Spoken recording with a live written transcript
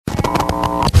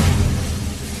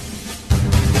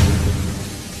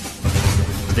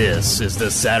This is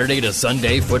the Saturday to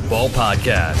Sunday Football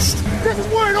Podcast. This is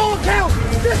where it all counts.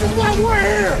 This is why we're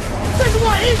here. This is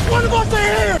why each one of us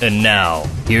are here. And now,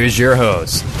 here's your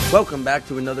host. Welcome back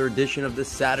to another edition of the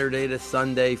Saturday to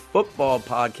Sunday Football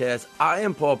Podcast. I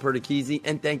am Paul Perticchese,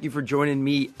 and thank you for joining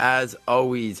me as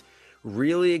always.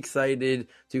 Really excited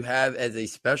to have as a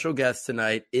special guest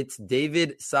tonight, it's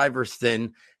David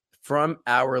Syvertsen from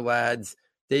Our Lads.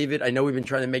 David, I know we've been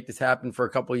trying to make this happen for a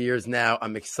couple of years now.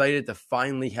 I'm excited to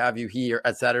finally have you here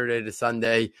at Saturday to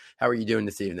Sunday. How are you doing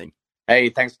this evening? Hey,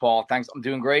 thanks, Paul. Thanks. I'm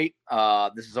doing great.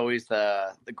 This is always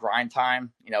the grind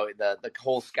time. You know, the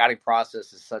whole scouting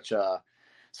process is such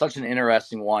an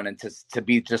interesting one, and to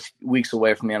be just weeks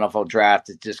away from the NFL draft,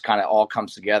 it just kind of all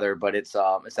comes together. But it's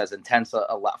as intense a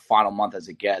final month as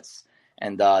it gets,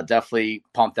 and definitely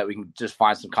pumped that we can just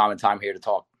find some common time here to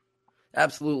talk.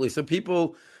 Absolutely. So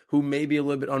people who may be a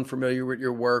little bit unfamiliar with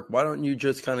your work, why don't you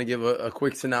just kind of give a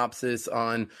quick synopsis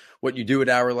on what you do at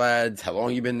Our Lads, how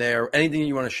long you've been there, anything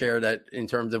you want to share that in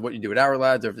terms of what you do at Our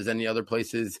Lads, or if there's any other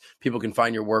places people can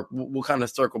find your work. We'll kind of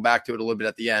circle back to it a little bit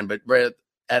at the end, but right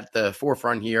at the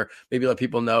forefront here, maybe let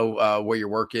people know where your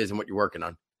work is and what you're working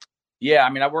on. Yeah, I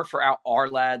mean, I work for Our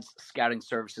Lads Scouting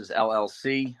Services,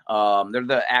 LLC.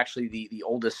 They're actually the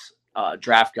oldest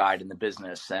draft guide in the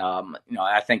business.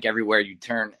 I think everywhere you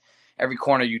turn, every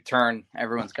corner you turn,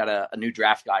 everyone's got a new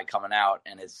draft guide coming out,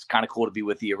 and it's kind of cool to be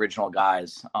with the original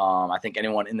guys. I think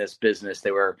anyone in this business, they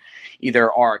were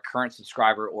either are a current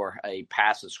subscriber or a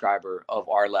past subscriber of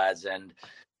Our Lads. And,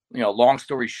 long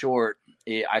story short,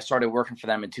 I started working for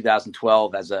them in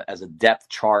 2012 as a depth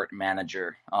chart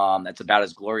manager. That's about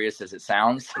as glorious as it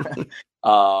sounds.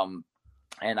 And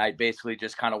I basically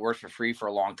just kind of worked for free for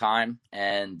a long time,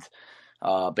 and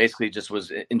basically just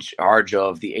was in charge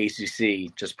of the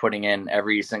ACC, just putting in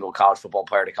every single college football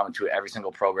player to come into every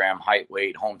single program, height,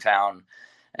 weight, hometown,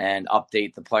 and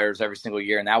update the players every single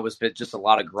year. And that was just a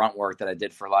lot of grunt work that I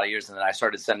did for a lot of years. And then I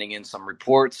started sending in some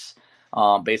reports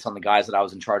based on the guys that I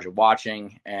was in charge of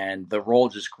watching. And the role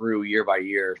just grew year by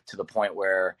year to the point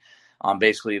where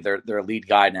basically they're a lead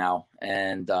guy now,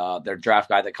 and their draft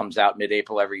guy that comes out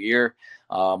mid-April every year.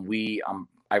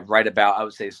 I write about, I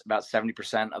would say, about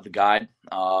 70% of the guide.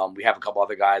 We have a couple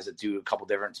other guys that do a couple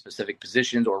different specific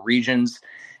positions or regions.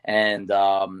 And,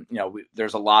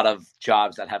 there's a lot of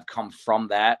jobs that have come from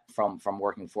that, from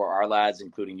working for Our Lads,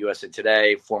 including USA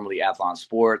Today, formerly Athlon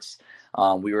Sports.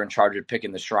 We were in charge of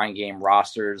picking the Shrine Game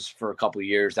rosters for a couple of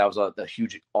years. That was a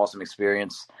huge, awesome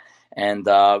experience. And,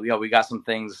 we got some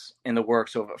things in the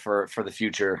works for the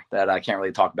future that I can't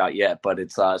really talk about yet, but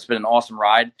it's been an awesome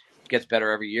ride. Gets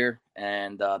better every year,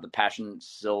 and the passion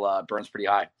still burns pretty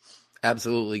high.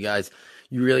 Absolutely, guys.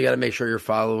 You really got to make sure you're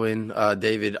following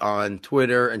David on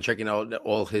Twitter and checking out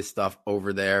all his stuff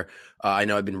over there. I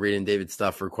know I've been reading David's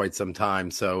stuff for quite some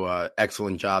time, so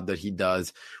excellent job that he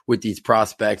does with these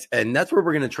prospects. And that's where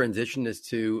we're going to transition this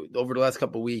to. Over the last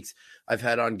couple of weeks, I've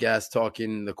had on guests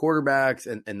talking the quarterbacks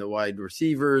and the wide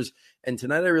receivers. And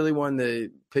tonight I really wanted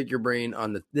to pick your brain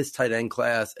on this tight end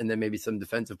class and then maybe some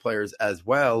defensive players as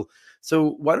well.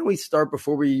 So why don't we start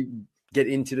before we get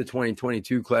into the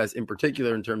 2022 class in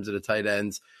particular in terms of the tight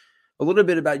ends, a little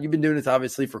bit about, you've been doing this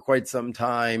obviously for quite some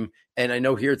time. And I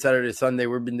know here at Saturday to Sunday,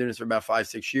 we've been doing this for about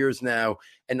 5-6 years now.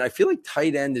 And I feel like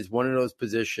tight end is one of those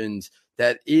positions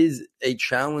that is a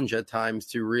challenge at times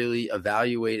to really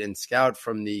evaluate and scout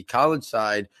from the college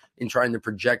side in trying to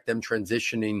project them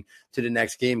transitioning to the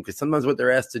next game. Because sometimes what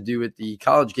they're asked to do at the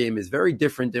college game is very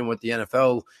different than what the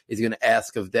NFL is going to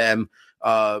ask of them.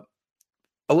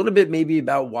 A little bit maybe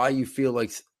about why you feel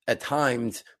like at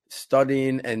times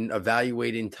studying and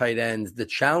evaluating tight ends, the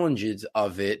challenges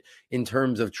of it in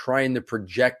terms of trying to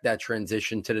project that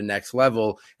transition to the next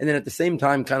level. And then at the same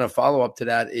time, kind of follow up to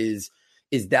that is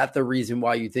that the reason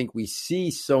why you think we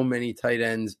see so many tight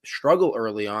ends struggle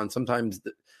early on? Sometimes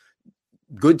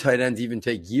good tight ends even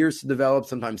take years to develop,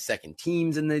 sometimes second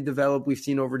teams and they develop, we've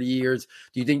seen over the years.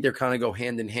 Do you think they're kind of go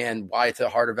hand in hand, why it's a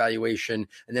hard evaluation?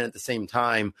 And then at the same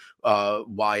time,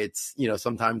 why it's,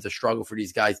 sometimes a struggle for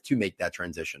these guys to make that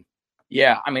transition?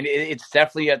 Yeah, I mean, it's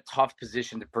definitely a tough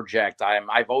position to project.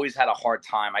 I've always had a hard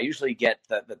time. I usually get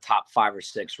the top 5 or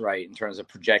 6 right in terms of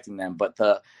projecting them. But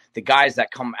the guys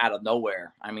that come out of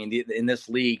nowhere, I mean, in this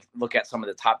league, look at some of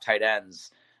the top tight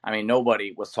ends. I mean,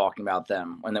 nobody was talking about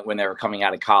them when they were coming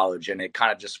out of college, and it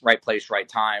kind of just right place, right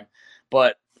time.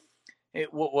 But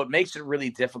what makes it really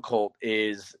difficult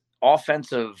is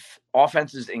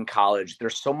offenses in college. They're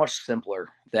so much simpler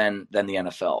than the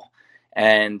NFL.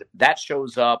 And that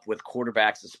shows up with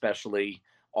quarterbacks, especially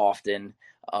often.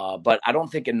 But I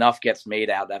don't think enough gets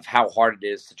made out of how hard it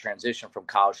is to transition from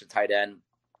college to tight end.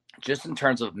 just in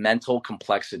terms of mental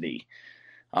complexity.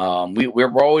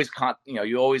 We're always,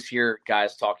 you always hear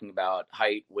guys talking about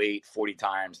height, weight, 40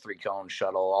 times, 3-cone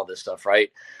shuttle, all this stuff,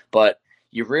 right? But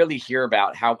you rarely hear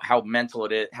about how mental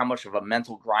it is, how much of a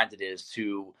mental grind it is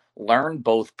to learn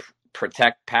both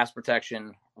pass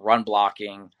protection, run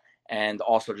blocking, and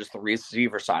also just the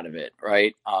receiver side of it,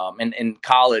 right? And in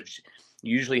college,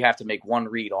 you usually have to make one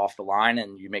read off the line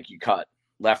and you cut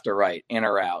left or right, in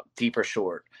or out, deep or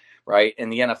short, right? In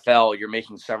the NFL, you're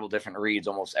making several different reads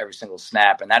almost every single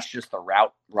snap, and that's just the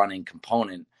route running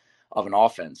component of an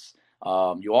offense.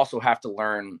 You also have to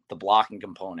learn the blocking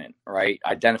component, right?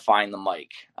 Identifying the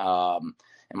mic.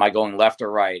 Am I going left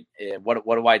or right? What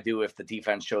do I do if the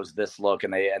defense shows this look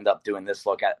and they end up doing this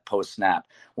look at post snap?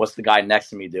 What's the guy next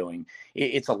to me doing?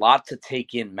 It's a lot to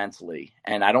take in mentally,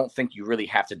 and I don't think you really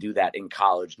have to do that in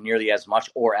college nearly as much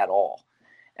or at all.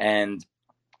 And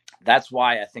that's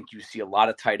why I think you see a lot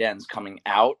of tight ends coming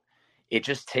out. It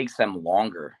just takes them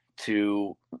longer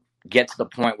to get to the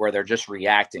point where they're just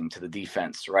reacting to the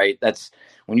defense, right? That's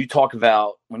when you talk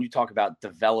about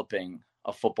developing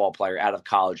a football player out of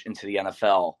college into the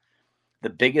NFL,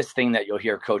 the biggest thing that you'll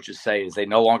hear coaches say is they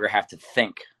no longer have to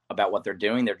think about what they're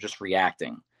doing. They're just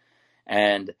reacting.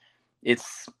 And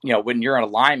it's, when you're a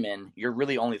lineman, you're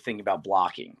really only thinking about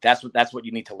blocking. That's what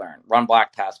you need to learn. Run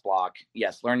block, pass block.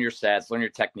 Yes. Learn your sets, learn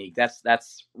your technique.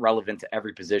 That's relevant to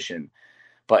every position.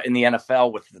 But in the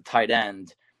NFL with the tight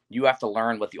end, you have to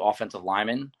learn what the offensive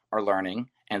linemen are learning.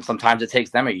 And sometimes it takes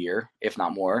them a year, if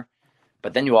not more.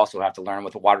 But then you also have to learn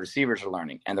what the wide receivers are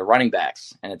learning and the running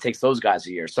backs. And it takes those guys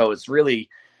a year. So it's really,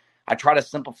 I try to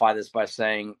simplify this by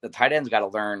saying the tight end's got to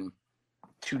learn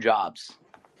 2 jobs.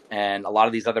 And a lot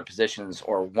of these other positions,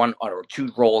 or 1 or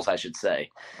 2 roles, I should say.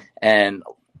 And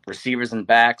receivers and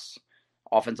backs,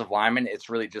 offensive linemen, it's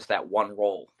really just that one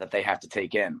role that they have to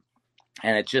take in.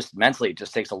 And it just mentally, it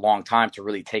just takes a long time to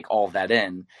really take all of that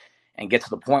in and get to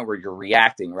the point where you're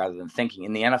reacting rather than thinking.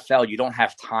 In the NFL, you don't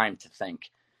have time to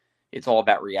think. It's all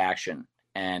about reaction,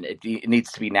 and it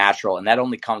needs to be natural, and that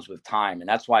only comes with time. And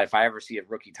that's why if I ever see a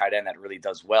rookie tight end that really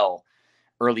does well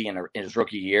early in his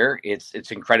rookie year, it's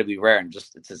incredibly rare, and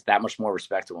it's just that much more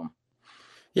respect to him.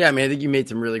 Yeah, I mean, I think you made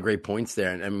some really great points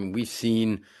there. And I mean, we've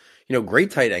seen,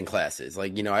 great tight end classes.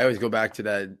 Like, I always go back to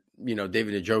that,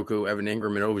 David Njoku, Evan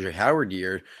Ingram, and O.J. Howard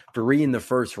year, 3 in the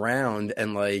first round.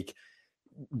 And like,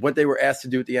 what they were asked to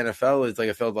do at the NFL is, like,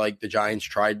 I felt like the Giants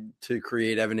tried to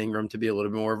create Evan Ingram to be a little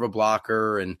bit more of a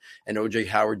blocker, and O.J.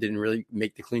 Howard didn't really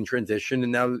make the clean transition.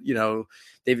 And now,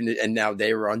 now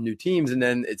they were on new teams. And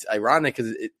then it's ironic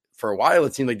because for a while,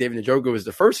 it seemed like David Njoku was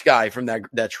the first guy from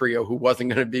that trio who wasn't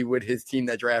going to be with his team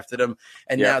that drafted him.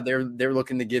 And now they're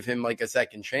looking to give him like a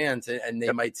second chance, and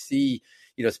they might see,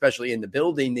 especially in the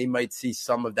building, they might see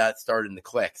some of that starting to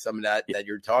click, some of that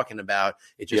you're talking about.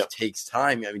 It just takes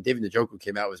time. I mean, David Njoku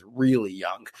came out, was really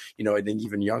young, I think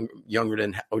even younger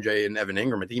than OJ and Evan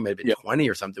Ingram. I think he might have been 20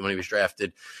 or something when he was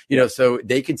drafted, so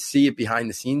they could see it behind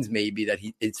the scenes, maybe that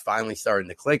it's finally starting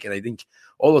to click. And I think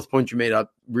all those points you made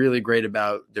up really great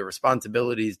about the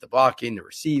responsibilities, the blocking, the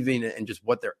receiving, and just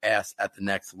what they're asked at the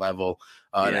next level.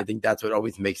 And I think that's what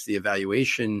always makes the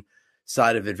evaluation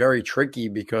side of it very tricky,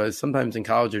 because sometimes in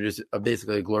college you're just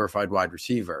basically a glorified wide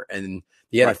receiver, and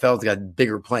the NFL's got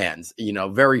bigger plans.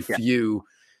 Very few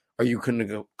are you going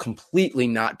to completely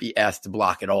not be asked to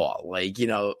block at all. Like,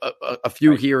 a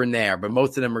few here and there, but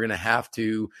most of them are going to have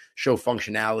to show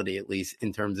functionality, at least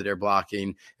in terms of their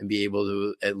blocking, and be able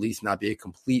to at least not be a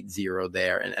complete zero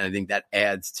there. And I think that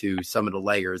adds to some of the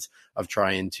layers of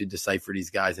trying to decipher these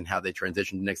guys and how they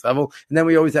transition to the next level. And then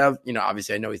we always have,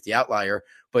 obviously I know he's the outlier,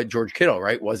 but George Kittle,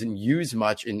 right, wasn't used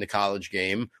much in the college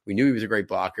game. We knew he was a great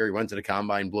blocker. He went to the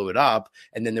combine, blew it up.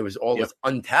 And then there was all this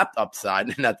untapped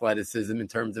upside and athleticism in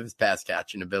terms of his pass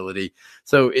catching ability.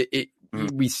 So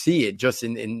we see it just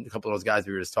in a couple of those guys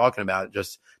we were just talking about,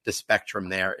 just the spectrum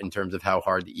there in terms of how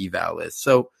hard the eval is.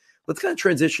 So let's kind of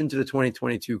transition to the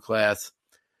 2022 class.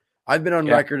 I've been on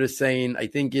record as saying I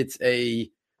think it's a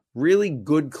really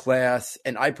good class,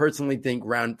 and I personally think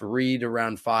round 3 to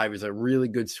round 5 is a really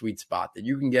good sweet spot, that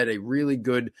you can get a really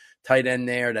good tight end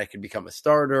there that could become a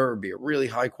starter or be a really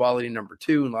high quality number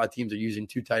 2. And a lot of teams are using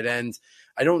 2 tight ends.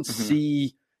 I don't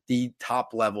see the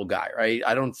top level guy, right?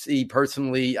 I don't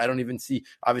even see,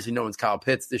 obviously no one's Kyle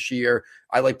Pitts this year.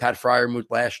 I like Pat Freiermuth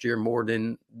last year more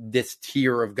than this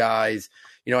tier of guys.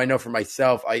 I know for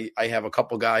myself, I have a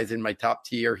couple guys in my top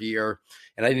tier here,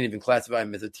 and I didn't even classify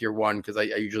them as a tier 1, because I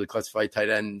usually classify tight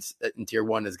ends in tier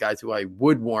 1 as guys who I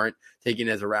would warrant taking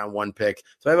as a round 1 pick.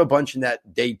 So I have a bunch in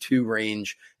that day 2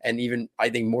 range, and even I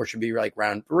think more should be like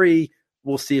round 3.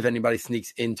 we'll see if anybody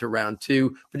sneaks into round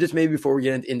 2. But just maybe before we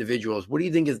get into individuals, what do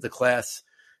you think is the class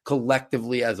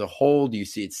collectively as a whole? Do you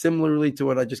see it similarly to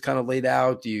what I just kind of laid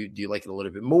out? Do you like it a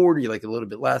little bit more? Do you like it a little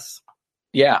bit less?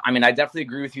 Yeah, I mean, I definitely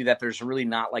agree with you that there's really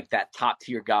not like that top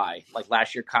tier guy. Like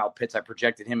last year, Kyle Pitts, I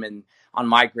projected him in on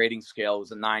my grading scale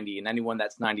was a 90, and anyone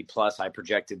that's 90 plus, I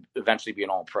projected eventually be an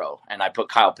all pro, and I put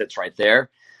Kyle Pitts right there.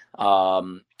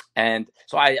 And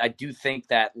so I do think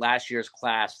that last year's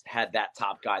class had that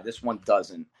top guy. This one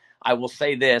doesn't. I will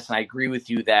say this, and I agree with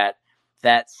you that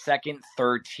second,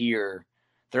 third tier,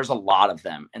 there's a lot of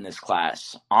them in this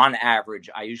class. On average,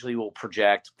 I usually will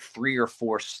project 3 or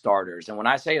 4 starters. And when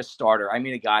I say a starter, I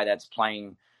mean a guy that's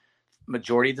playing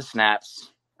majority of the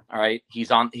snaps. All right.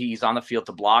 He's on the field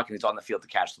to block, and he's on the field to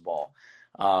catch the ball.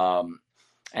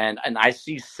 And I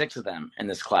see 6 of them in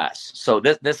this class. So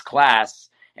this class,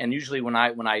 and usually when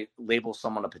I label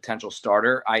someone a potential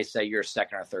starter, I say you're a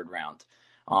second or third round.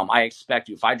 I expect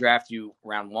you, if I draft you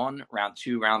round 1, round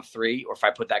 2, round 3, or if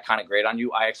I put that kind of grade on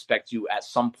you, I expect you at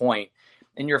some point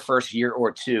in your first year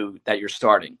or 2 that you're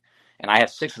starting. And I have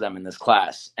 6 of them in this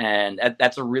class, and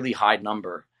that's a really high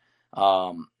number.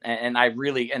 And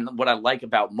what I like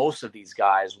about most of these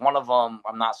guys, one of them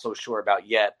I'm not so sure about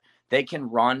yet, they can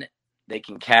run, they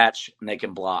can catch, and they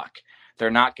can block. They're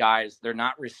not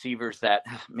receivers that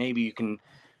maybe you can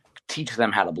teach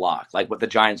them how to block, like what the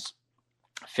Giants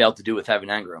failed to do with Evan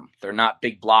Engram. They're not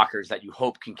big blockers that you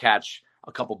hope can catch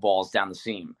a couple balls down the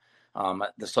seam.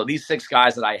 So these 6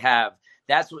 guys that I have,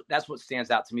 that's what stands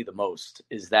out to me the most,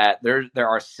 is that there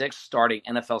are 6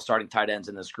 NFL starting tight ends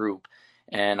in this group.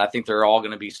 And I think they're all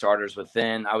going to be starters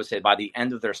within, I would say, by the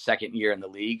end of their second year in the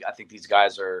league. I think these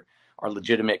guys are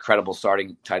legitimate, credible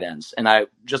starting tight ends. And I,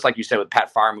 just like you said with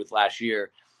Pat Freiermuth last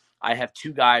year, I have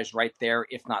 2 guys right there,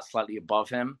 if not slightly above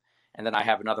him. And then I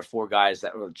have another 4 guys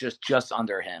that were just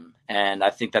under him. And I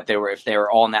think that if they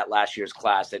were all in that last year's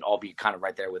class, they'd all be kind of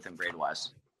right there with him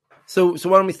grade-wise. So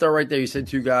why don't we start right there? You said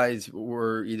 2 guys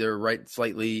were either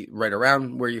slightly right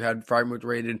around where you had Freiermuth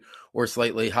rated or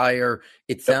slightly higher.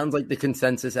 It sounds like the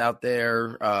consensus out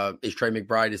there is Trey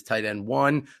McBride is tight end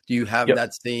 1. Do you have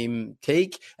that same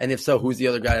take? And if so, who's the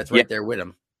other guy that's right there with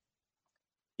him?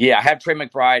 Yeah, I have Trey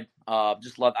McBride. I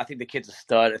think the kid's a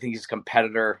stud. I think he's a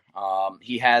competitor.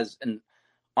 He has an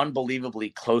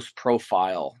unbelievably close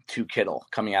profile to Kittle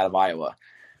coming out of Iowa.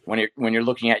 When you're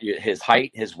looking at his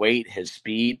height, his weight, his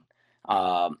speed,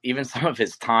 even some of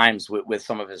his times with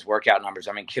some of his workout numbers.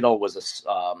 I mean, Kittle was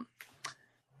a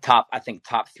top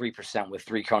 3% with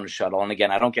 3-cone shuttle. And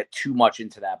again, I don't get too much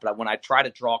into that, but when I try to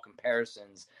draw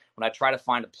comparisons, when I try to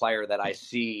find a player that I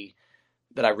see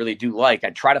that I really do like, I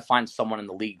try to find someone in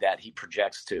the league that he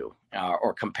projects to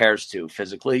or compares to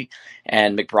physically.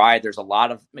 And McBride, there's a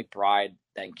lot of McBride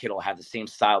and Kittle have the same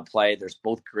style of play. There's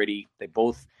both gritty. They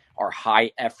both are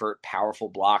high effort, powerful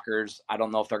blockers. I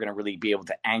don't know if they're going to really be able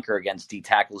to anchor against D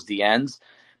tackles, D ends,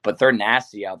 but they're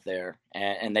nasty out there.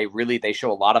 And they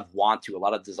show a lot of a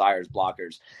lot of desire as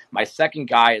blockers. My second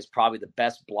guy is probably the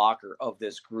best blocker of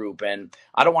this group. And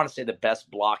I don't want to say the best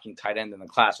blocking tight end in the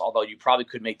class, although you probably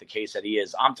could make the case that he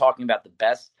is. I'm talking about the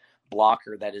best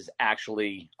blocker that is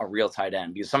actually a real tight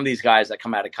end, because some of these guys that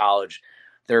come out of college,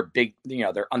 they're big,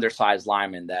 they're undersized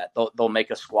linemen that they'll make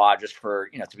a squad just for,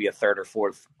 to be a third or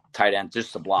fourth tight end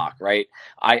just to block, right?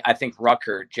 I think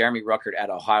Jeremy Ruckert at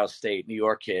Ohio State, New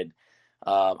York kid,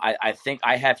 I think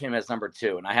I have him as number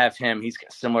 2, and I have him. He's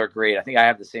a similar grade. I think I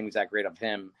have the same exact grade of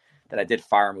him that I did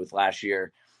Freiermuth last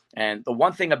year. And the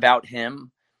one thing about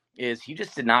him is he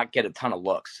just did not get a ton of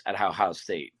looks at Ohio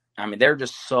State. I mean, they're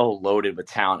just so loaded with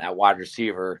talent at wide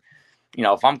receiver.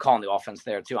 If I'm calling the offense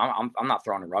there too, I'm not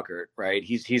throwing a Ruckert, right?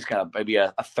 He's got maybe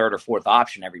a third or fourth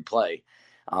option every play.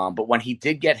 But when he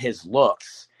did get his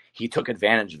looks, he took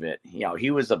advantage of it.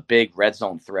 He was a big red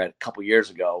zone threat a couple years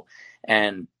ago,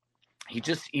 and he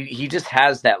just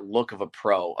has that look of a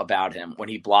pro about him when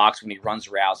he blocks, when he runs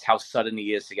routes, how sudden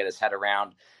he is to get his head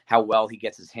around, how well he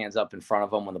gets his hands up in front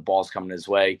of him when the ball's coming his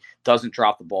way, doesn't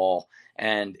drop the ball.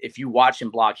 And if you watch him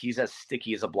block, he's as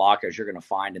sticky as a blocker as you're going to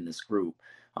find in this group.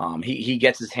 He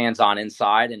gets his hands on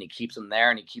inside and he keeps them there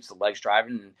and he keeps the legs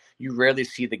driving. And you rarely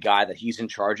see the guy that he's in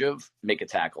charge of make a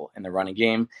tackle in the running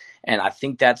game. And I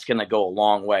think that's going to go a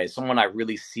long way. Someone I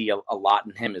really see a lot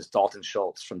in him is Dalton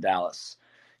Schultz from Dallas.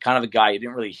 Kind of a guy you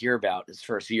didn't really hear about his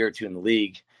first year or 2 in the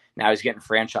league. Now he's getting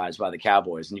franchised by the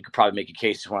Cowboys, and you could probably make a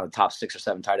case he's one of the top 6 or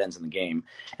 7 tight ends in the game.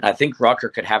 And I think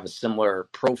Ruckert could have a similar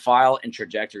profile and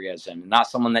trajectory as him. Not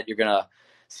someone that you're going to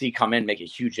see come in, make a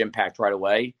huge impact right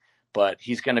away, but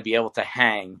he's going to be able to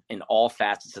hang in all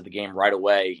facets of the game right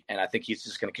away. And I think he's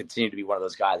just going to continue to be one of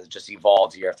those guys that just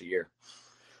evolves year after year.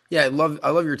 Yeah, I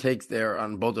love your takes there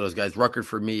on both of those guys. Ruckert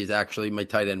for me is actually my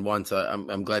tight end one, so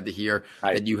I'm glad to hear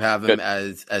that you have him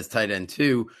as tight end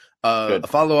two. A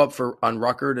follow up on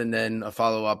Ruckert, and then a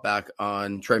follow up back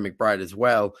on Trey McBride as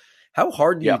well. How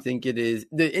hard do you think it is?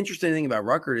 The interesting thing about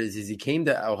Ruckert is he came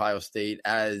to Ohio State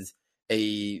as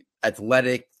a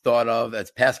athletic, thought of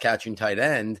as pass catching tight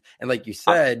end, and like you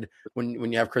said,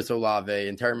 when you have Chris Olave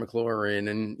and Terry McLaurin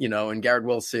and and Garrett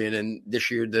Wilson, and this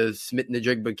year the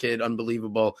Smith-Njigba kid,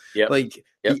 unbelievable.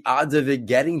 The odds of it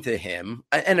getting to him,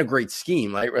 and a great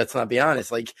scheme, like let's not be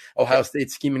honest, like Ohio State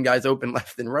scheming guys open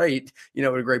left and right,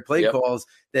 with great play calls,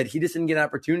 that he just didn't get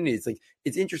opportunities. Like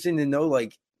it's interesting to know,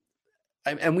 like.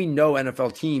 And we know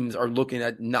NFL teams are looking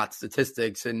at not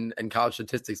statistics, and college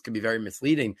statistics can be very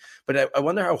misleading. But I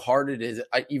wonder how hard it is,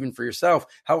 even for yourself,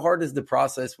 how hard is the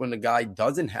process when a guy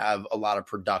doesn't have a lot of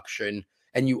production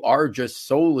and you are just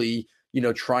solely,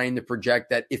 trying to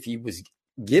project that if he was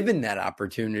given that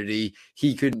opportunity,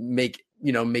 he could make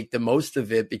the most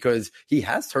of it, because he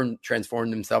has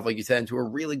transformed himself, like you said, into a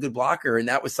really good blocker. And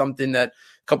that was something that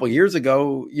a couple of years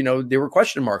ago, there were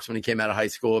question marks when he came out of high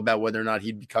school about whether or not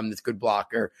he'd become this good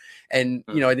blocker. And,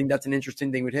 I think that's an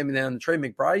interesting thing with him. And then on the Trey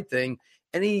McBride thing,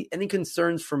 any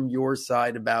concerns from your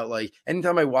side about, like,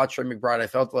 anytime I watched Trey McBride, I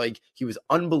felt like he was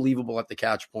unbelievable at the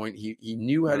catch point. He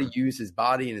knew how to use his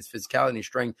body and his physicality and his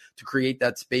strength to create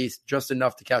that space just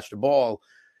enough to catch the ball.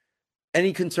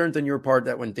 Any concerns on your part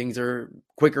that when things are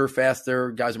quicker,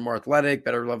 faster, guys are more athletic,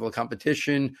 better level of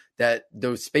competition, that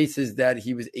those spaces that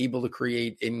he was able to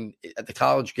create at the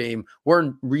college game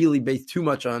weren't really based too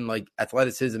much on like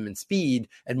athleticism and speed,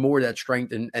 and more that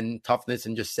strength and toughness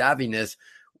and just savviness?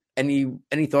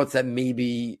 Any thoughts that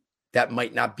maybe that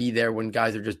might not be there when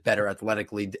guys are just better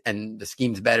athletically and the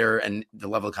scheme's better and the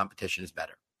level of competition is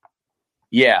better?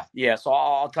 Yeah. So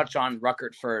I'll touch on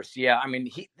Ruckert first. Yeah, I mean,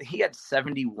 he had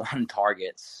 71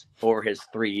 targets over his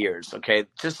 3 years. Okay,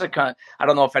 just to kind of, I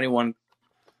don't know if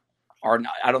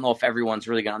everyone's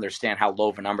really going to understand how low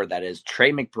of a number that is.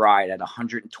 Trey McBride had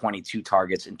 122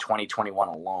 targets in 2021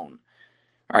 alone.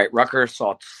 All right, Ruckert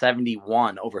saw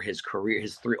 71 over his career,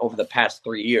 over the past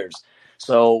 3 years.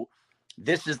 So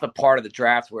this is the part of the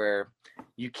draft where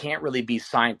you can't really be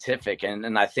scientific.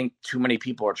 And I think too many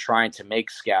people are trying to make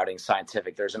scouting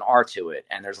scientific. There's an art to it,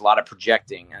 and there's a lot of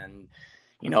projecting. And,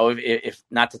 if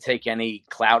not to take any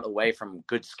clout away from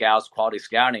good scouts, quality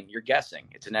scouting, you're guessing.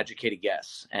 It's an educated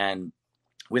guess. And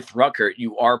with Ruckert,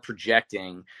 you are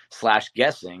projecting /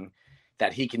 guessing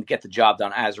that he can get the job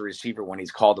done as a receiver when he's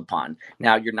called upon.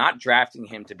 Now, you're not drafting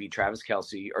him to be Travis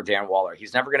Kelce or Darren Waller.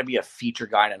 He's never going to be a feature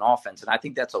guy in an offense, and I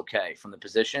think that's okay from the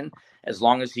position, as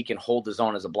long as he can hold his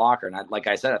own as a blocker. And like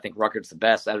I said, I think Ruckert's the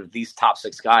best. Out of these top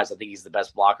 6 guys, I think he's the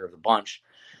best blocker of the bunch.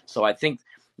 So I think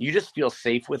you just feel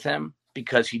safe with him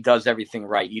because he does everything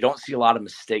right. You don't see a lot of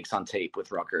mistakes on tape with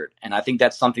Ruckert, and I think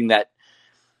that's something that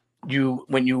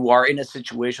when you are in a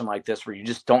situation like this where you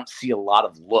just don't see a lot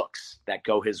of looks that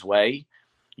go his way,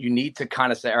 you need to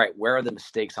kind of say, all right, where are the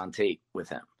mistakes on tape with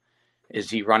him?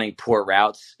 Is he running poor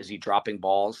routes? Is he dropping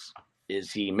balls?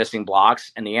 Is he missing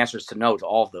blocks? And the answer is no to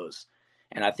all of those.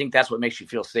 And I think that's what makes you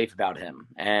feel safe about him.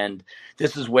 And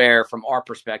this is where, from our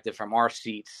perspective, from our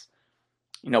seats,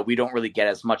 we don't really get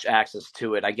as much access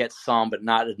to it. I get some, but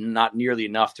not nearly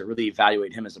enough to really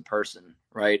evaluate him as a person,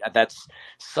 right? That's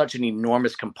such an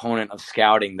enormous component of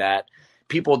scouting that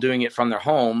people doing it from their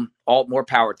home, all more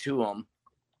power to them.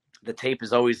 The tape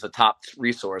is always the top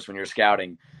resource when you're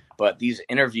scouting, but these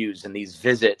interviews and these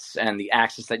visits and the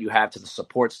access that you have to the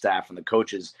support staff and the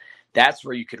coaches, that's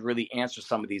where you could really answer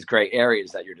some of these gray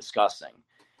areas that you're discussing.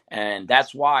 And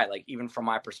that's why, like, even from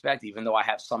my perspective, even though I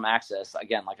have some access,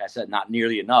 again, like I said, not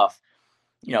nearly enough,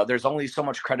 there's only so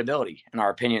much credibility in our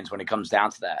opinions when it comes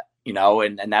down to that,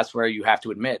 and that's where you have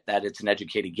to admit that it's an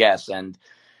educated guess. And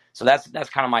so that's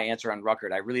kind of my answer on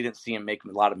Ruckert. I really didn't see him make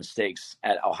a lot of mistakes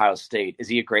at Ohio State. Is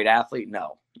he a great athlete?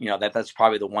 No. That's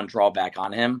probably the one drawback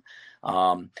on him.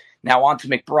 Now on to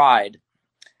McBride.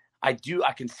 I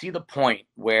can see the point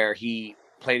where he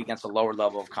played against a lower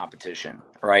level of competition,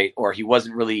 right? Or he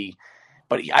wasn't really,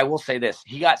 but I will say this,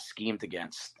 he got schemed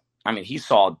against. I mean, he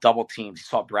saw double teams, he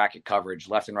saw bracket coverage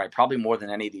left and right, probably more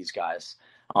than any of these guys.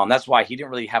 That's why he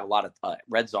didn't really have a lot of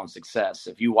red zone success.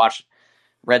 If you watch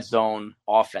red zone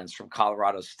offense from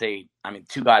Colorado State, I mean,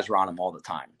 2 guys were on him all the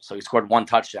time. So he scored 1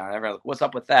 touchdown. And everyone's like, what's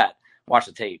up with that? Watch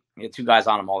the tape. He had 2 guys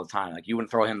on him all the time. Like, you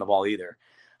wouldn't throw him the ball either.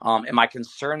 Am I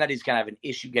concerned that he's going to have an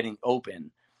issue getting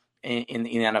open in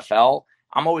the NFL?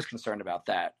 I'm always concerned about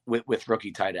that with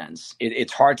rookie tight ends.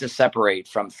 It's hard to separate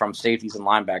from safeties and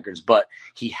linebackers, but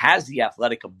he has the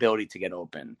athletic ability to get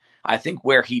open. I think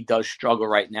where he does struggle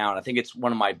right now, and I think it's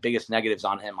one of my biggest negatives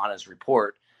on him on his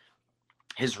report,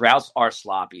 his routes are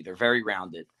sloppy. They're very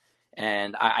rounded.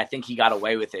 And I think he got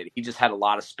away with it. He just had a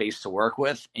lot of space to work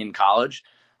with in college.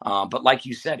 But like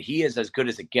you said, he is as good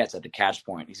as it gets at the catch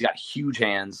point. He's got huge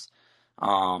hands.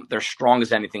 They're strong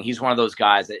as anything. He's one of those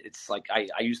guys that it's like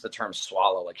I use the term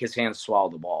swallow. Like his hands swallow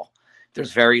the ball.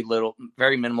 There's very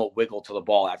minimal wiggle to the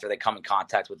ball after they come in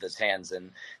contact with his hands.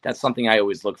 And that's something I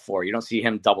always look for. You don't see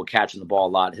him double catching the ball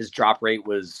a lot. His drop rate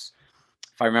was,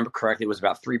 if I remember correctly, it was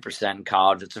about 3% in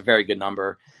college. It's a very good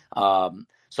number.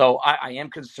 So I am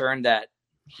concerned that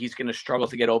he's going to struggle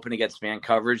to get open against man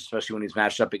coverage, especially when he's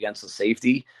matched up against the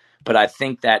safety. But I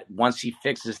think that once he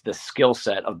fixes the skill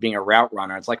set of being a route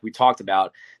runner, it's like we talked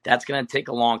about, that's going to take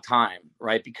a long time,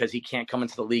 right? Because he can't come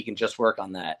into the league and just work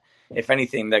on that. If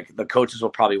anything, the coaches will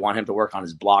probably want him to work on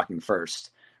his blocking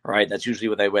first, right? That's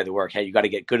usually the way they work. Hey, you got to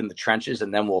get good in the trenches,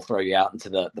 and then we'll throw you out into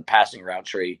the passing route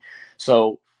tree.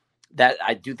 So that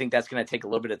I do think that's going to take a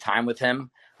little bit of time with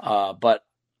him. But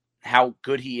how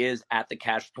good he is at the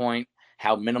catch point,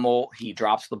 how minimal he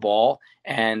drops the ball,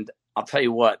 and I'll tell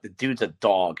you what, the dude's a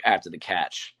dog after the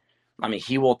catch. I mean,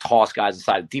 he will toss guys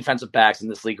aside. Defensive backs in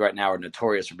this league right now are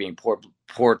notorious for being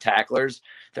poor tacklers.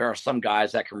 There are some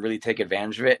guys that can really take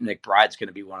advantage of it, and McBride's going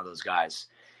to be one of those guys.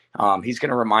 He's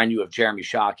going to remind you of Jeremy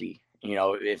Shockey. You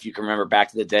know, if you can remember back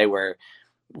to the day where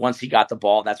once he got the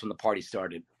ball, that's when the party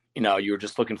started. You know, you were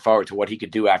just looking forward to what he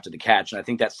could do after the catch. And I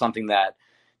think that's something that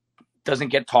doesn't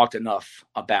get talked enough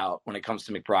about when it comes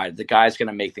to McBride. The guy's going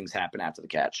to make things happen after the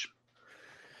catch.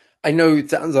 I know it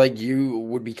sounds like you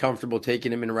would be comfortable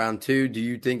taking him in round 2. Do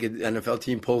you think an NFL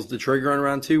team pulls the trigger on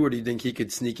round 2, or do you think he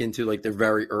could sneak into like the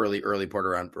very early part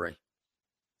of round 3?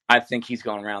 I think he's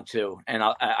going round 2. And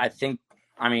I think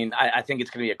it's going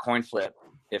to be a coin flip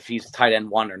if he's tight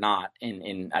end 1 or not.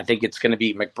 And I think it's going to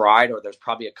be McBride, or there's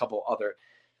probably a couple other,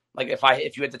 like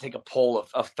if you had to take a poll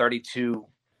of 32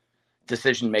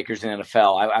 decision makers in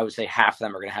NFL, I would say half of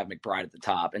them are going to have McBride at the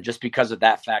top. And just because of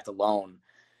that fact alone,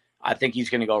 I think he's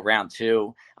going to go round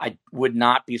 2. I would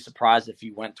not be surprised if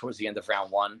he went towards the end of round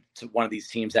 1 to one of these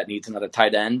teams that needs another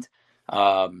tight end.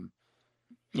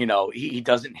 You know, he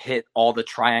doesn't hit all the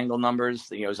triangle numbers.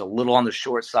 You know, he's a little on the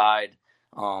short side.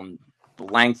 The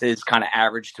length is kind of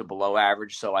average to below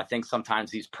average. So I think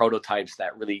sometimes these prototypes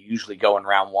that really usually go in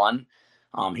round 1,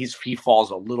 he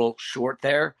falls a little short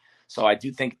there. So I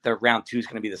do think the round 2 is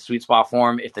going to be the sweet spot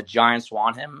for him. If the Giants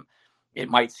want him, it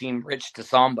might seem rich to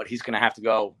some, but he's going to have to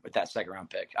go with that second round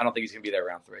pick. I don't think he's going to be there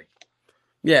round 3.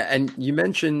 Yeah, and you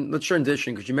mentioned, let's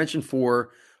transition, because you mentioned 4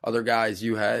 other guys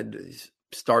you had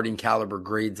starting caliber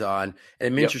grades on,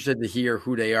 and I'm interested to hear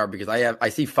who they are, because I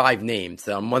see 5 names,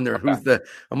 so I'm wondering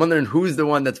who's the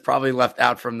one that's probably left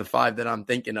out from the 5 that I'm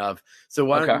thinking of. So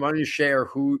why don't you share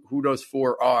who those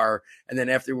 4 are, and then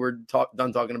after we're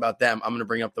done talking about them, I'm going to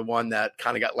bring up the one that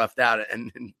kind of got left out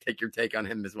and take your take on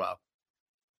him as well.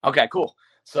 Okay, cool.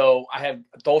 So I have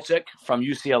Dulcich from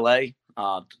UCLA,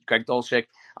 Greg Dulcich.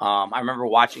 I remember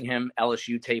watching him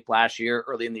LSU tape last year,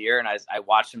 early in the year, and I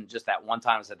watched him just that one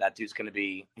time and said that dude's going to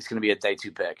be a day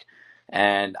 2 pick,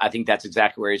 and I think that's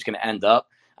exactly where he's going to end up.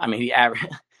 I mean, he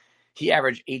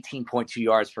averaged 18.2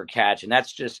 yards per catch, and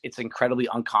it's incredibly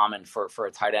uncommon for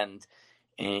a tight end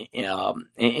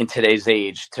in today's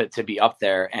age to be up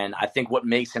there. And I think what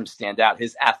makes him stand out,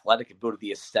 his athletic ability,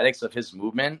 the aesthetics of his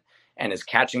movement and his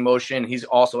catching motion. He's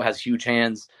also has huge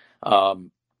hands.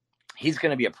 He's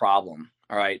going to be a problem.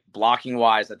 All right. Blocking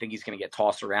wise, I think he's going to get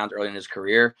tossed around early in his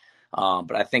career.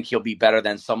 But I think he'll be better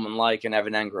than someone like an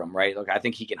Evan Engram, right? Look, I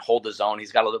think he can hold his own.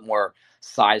 He's got a little bit more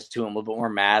size to him, a little bit more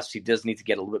mass. He does need to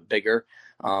get a little bit bigger.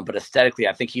 But aesthetically,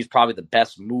 I think he's probably the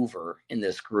best mover in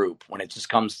this group when it just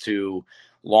comes to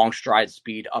long stride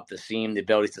speed up the seam, the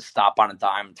ability to stop on a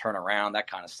dime and turn around,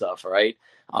 that kind of stuff, all right?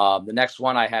 The next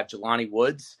one, I have Jelani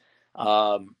Woods.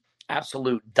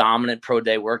 Absolute dominant pro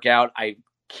day workout.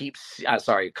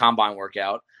 Combine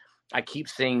workout. I keep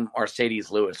seeing Mercedes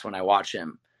Lewis when I watch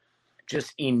him.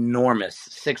 Just enormous,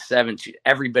 6'7",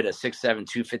 every bit of 6'7",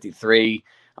 253.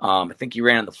 I think he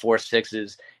ran in the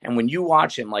 4.6s. And when you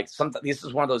watch him, like this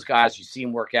is one of those guys you see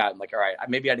him work out. I'm like, all right,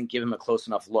 maybe I didn't give him a close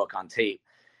enough look on tape.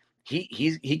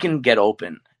 He can get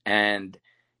open, and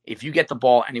if you get the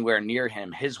ball anywhere near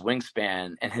him, his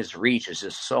wingspan and his reach is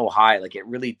just so high. Like it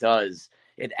really does.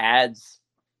 It adds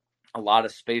a lot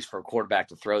of space for a quarterback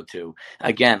to throw to.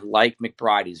 Again, like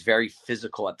McBride, he's very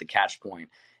physical at the catch point.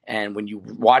 And when you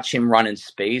watch him run in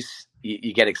space,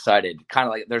 you get excited. Kind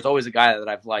of like there's always a guy that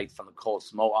I've liked from the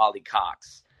Colts, Mo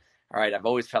Alley-Cox. All right, I've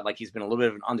always felt like he's been a little bit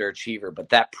of an underachiever, but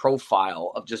that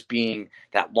profile of just being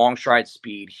that long stride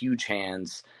speed, huge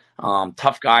hands,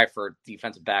 tough guy for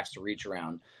defensive backs to reach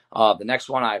around. The next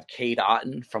one, I have Cade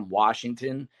Otton from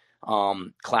Washington.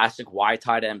 Classic wide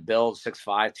tight end build, 6'5",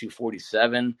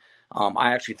 247.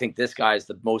 I actually think this guy is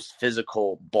the most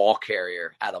physical ball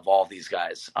carrier out of all these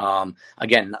guys.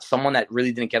 Again, someone that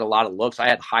really didn't get a lot of looks. I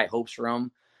had high hopes for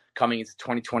him coming into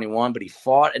 2021, but he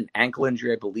fought an ankle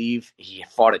injury, I believe. He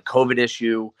fought a COVID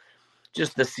issue.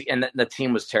 And the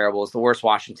team was terrible. It's the worst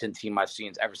Washington team I've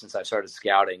seen ever since I started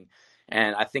scouting.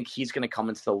 And I think he's going to come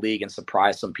into the league and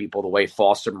surprise some people the way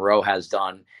Foster Moreau has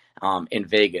done in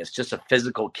Vegas. Just a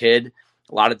physical kid,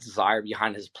 a lot of desire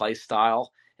behind his play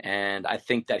style. And I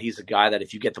think that he's a guy that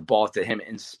if you get the ball to him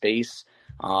in space,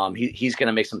 he's going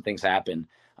to make some things happen.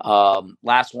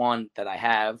 Last one that I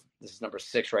have, this is number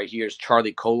 6 right here, is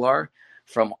Charlie Kolar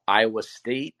from Iowa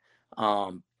State.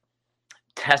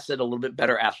 Tested a little bit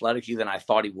better athletically than I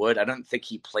thought he would. I don't think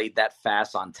he played that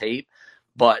fast on tape,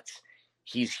 but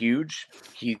he's huge.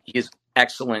 He is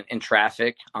excellent in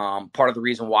traffic. Part of the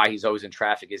reason why he's always in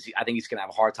traffic is I think he's going to have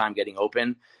a hard time getting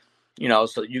open.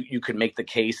 So you could make the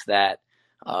case that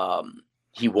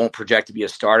he won't project to be a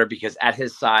starter because at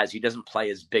his size, he doesn't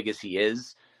play as big as he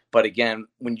is. But again,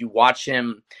 when you watch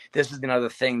him, this is another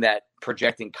thing that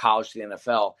projecting college to the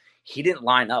NFL, he didn't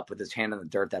line up with his hand in the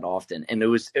dirt that often. And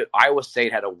Iowa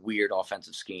State had a weird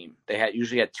offensive scheme. They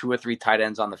usually had 2 or 3 tight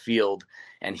ends on the field,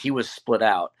 and he was split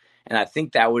out. And I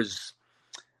think that was,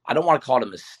 I don't want to call it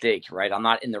a mistake, right? I'm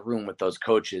not in the room with those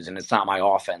coaches, and it's not my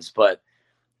offense. But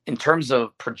in terms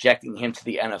of projecting him to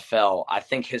the NFL, I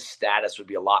think his status would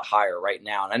be a lot higher right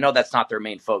now. And I know that's not their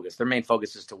main focus. Their main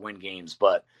focus is to win games.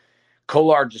 But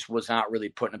Kolar just was not really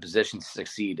put in a position to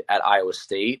succeed at Iowa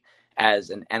State as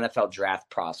an NFL draft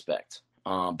prospect.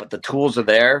 But the tools are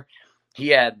there. He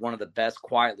had one of the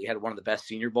best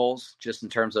Senior Bowls just in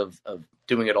terms of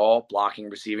doing it all, blocking,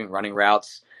 receiving, running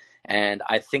routes. And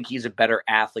I think he's a better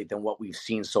athlete than what we've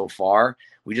seen so far.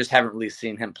 We just haven't really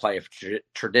seen him play a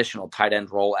traditional tight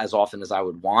end role as often as I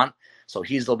would want. So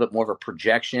he's a little bit more of a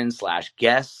projection /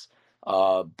 guess.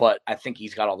 But I think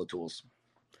he's got all the tools.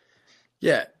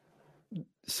 Yeah.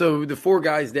 So the 4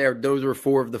 guys there, those were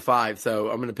 4 of the 5. So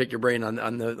I'm going to pick your brain on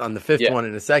the 5th one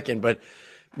in a second, but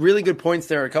really good points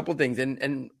there. A couple of things.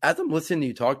 And as I'm listening to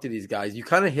you talk to these guys, you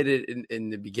kind of hit it in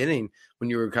the beginning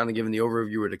when you were kind of giving the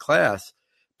overview of the class.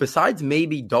 Besides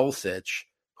maybe Dulcich,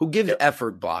 who gives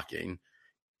effort blocking,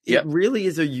 it really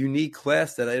is a unique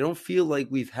class that I don't feel like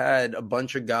we've had a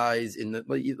bunch of guys in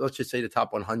let's just say the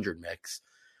top 100 mix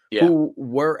who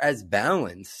were as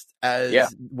balanced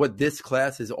as what this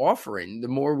class is offering. The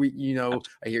more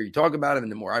I hear you talk about him,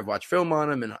 and the more I've watched film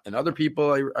on him and other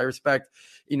people I respect,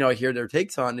 I hear their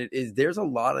takes on it, is there's a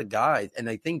lot of guys. And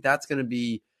I think that's going to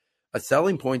be a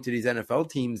selling point to these NFL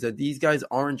teams, that these guys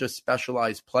aren't just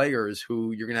specialized players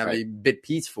who you're going to have a bit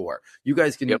piece for. You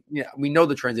guys can, we know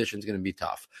the transition is going to be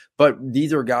tough, but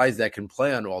these are guys that can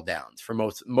play on all downs for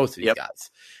most of these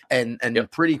guys and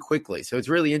pretty quickly. So it's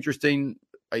really interesting.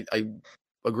 I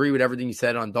agree with everything you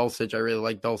said on Dulcich. I really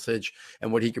like Dulcich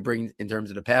and what he could bring in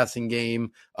terms of the passing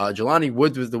game. Jelani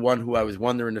Woods was the one who I was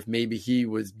wondering if maybe he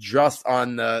was just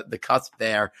on the cusp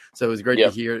there. So it was great to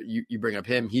hear you bring up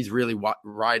him. He's really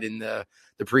riding the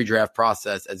pre-draft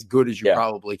process as good as you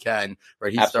probably can.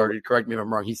 Right? He started, correct me if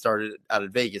I'm wrong, he started out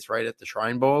at Vegas, right? At the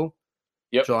Shrine Bowl,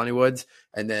 Jelani Woods.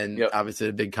 And then obviously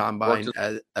the big combine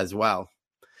as well.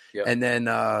 Yep. And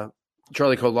then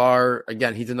Charlie Kolar,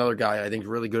 again, he's another guy I think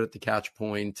really good at the catch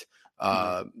point.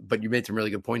 But you made some really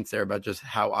good points there about just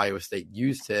how Iowa State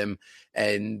used him,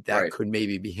 and that could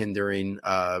maybe be hindering,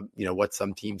 what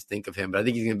some teams think of him. But I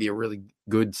think he's going to be a really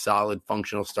good, solid,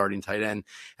 functional starting tight end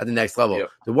at the next level. Yep.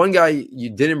 The one guy you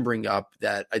didn't bring up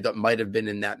that I thought might have been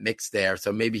in that mix there,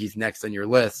 so maybe he's next on your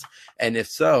list. And if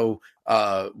so,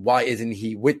 why isn't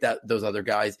he with those other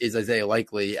guys? Is Isaiah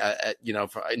Likely,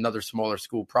 for another smaller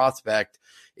school prospect?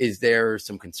 Is there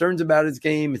some concerns about his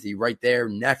game? Is he right there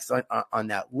next on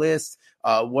that list?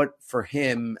 What for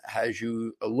him has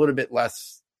you a little bit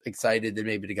less excited than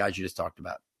maybe the guys you just talked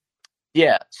about?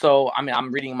 Yeah. So, I mean,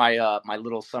 I'm reading my my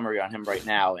little summary on him right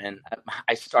now. And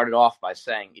I started off by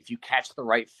saying, if you catch the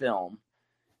right film,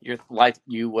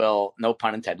 you will, no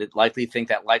pun intended, likely think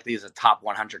that Likely is a top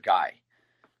 100 guy.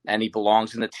 And he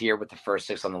belongs in the tier with the first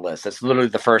 6 on the list. That's literally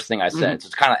the first thing I said. Mm-hmm. So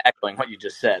it's kind of echoing what you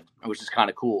just said, which is kind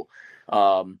of cool.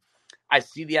 I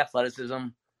see the athleticism.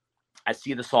 I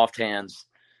see the soft hands.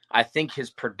 I think his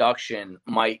production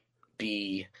might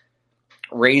be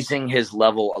raising his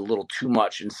level a little too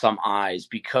much in some eyes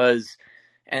because,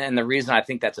 and the reason I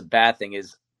think that's a bad thing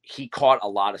is he caught a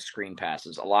lot of screen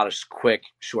passes, a lot of quick,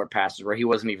 short passes where he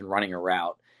wasn't even running a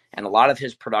route. And a lot of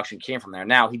his production came from there.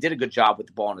 Now, he did a good job with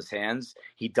the ball in his hands.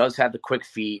 He does have the quick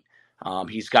feet.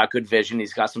 He's got good vision.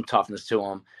 He's got some toughness to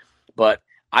him. But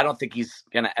I don't think he's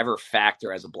going to ever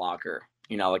factor as a blocker.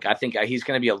 Like I think he's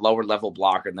going to be a lower level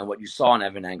blocker than what you saw in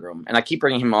Evan Engram. And I keep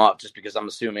bringing him up just because I'm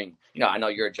assuming, I know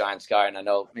you're a Giants guy and I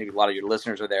know maybe a lot of your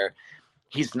listeners are there.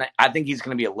 I think he's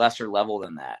going to be a lesser level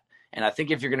than that. And I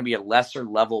think if you're going to be a lesser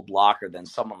level blocker than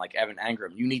someone like Evan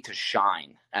Engram, you need to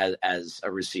shine as a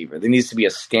receiver. There needs to be a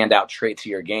standout trait to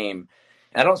your game.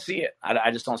 And I don't see it.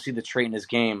 I just don't see the trait in his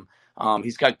game.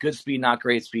 He's got good speed, not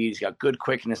great speed. He's got good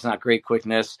quickness, not great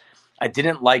quickness. I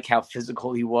didn't like how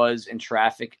physical he was in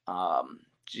traffic. I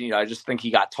just think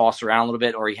he got tossed around a little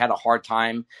bit, or he had a hard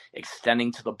time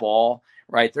extending to the ball.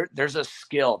 Right there's a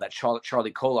skill that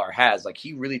Charlie Kolar has. Like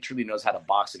he really truly knows how to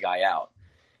box a guy out,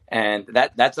 and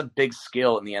that's a big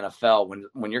skill in the NFL.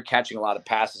 When you're catching a lot of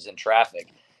passes in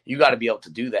traffic, you got to be able to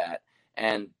do that.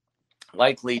 And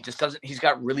Likely just doesn't. He's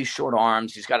got really short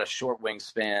arms. He's got a short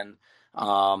wingspan.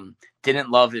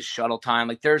 Didn't love his shuttle time.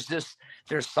 Like there's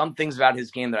some things about his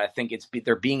game that I think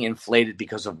they're being inflated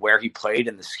because of where he played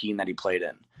and the scheme that he played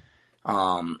in.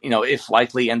 If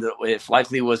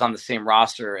Likely was on the same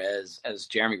roster as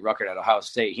Jeremy Ruckert at Ohio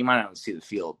State, he might not even see the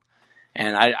field.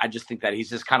 And I just think that he's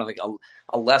just kind of like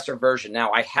a lesser version.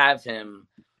 Now I have him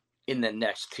in the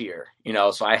next tier,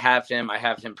 so I have him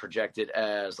projected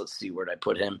as, let's see, where did I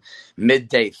put him?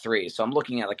 Mid-day 3. So I'm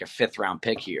looking at like a 5th round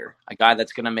pick here, a guy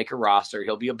that's going to make a roster.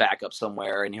 He'll be a backup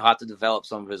somewhere and he'll have to develop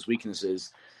some of his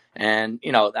weaknesses. And,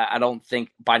 I don't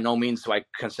think, by no means do I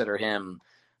consider him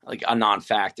like a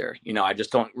non-factor. I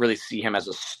just don't really see him as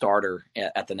a starter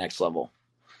at the next level.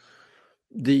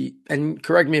 And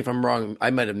correct me if I'm wrong, I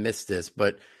might have missed this,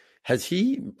 but has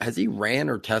he ran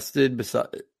or tested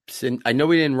I know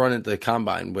he didn't run at the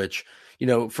combine, which,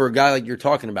 for a guy like you're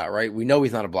talking about, right? We know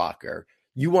he's not a blocker.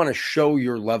 You want to show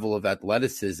your level of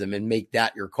athleticism and make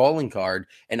that your calling card.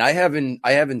 And I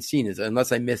haven't seen it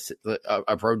unless I miss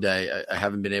a pro day. I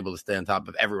haven't been able to stay on top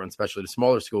of everyone, especially the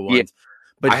smaller school ones. Yeah.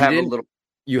 But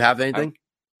you have anything?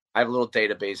 I have a little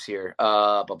database here.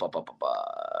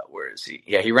 Where is he?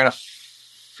 Yeah, he ran a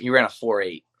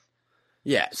 4.8.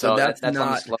 Yeah, so that's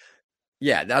not.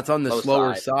 That's on the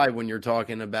slower side when you're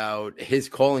talking about his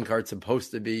calling card supposed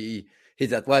to be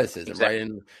his athleticism, exactly.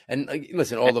 Right? And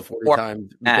listen, all the 40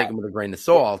 times we take him with a grain of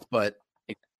salt, but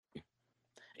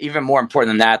even more important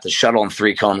than that, the shuttle and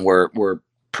 3-cone were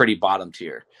pretty bottom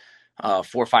tier.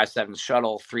 4.57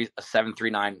 shuttle,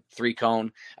 7.39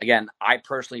 3-cone. Again, I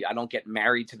don't get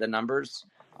married to the numbers.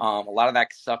 A lot of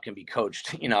that stuff can be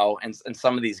coached, and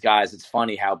some of these guys, it's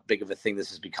funny how big of a thing this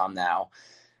has become now.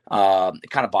 It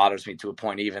kind of bothers me to a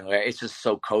point even where it's just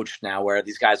so coached now where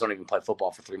these guys don't even play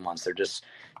football for 3 months. They're just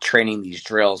training these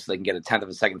drills so they can get a 1/10 of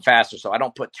a second faster. So I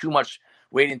don't put too much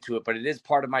weight into it, but it is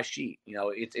part of my sheet.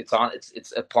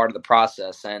 It's a part of the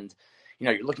process. And,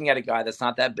 you're looking at a guy that's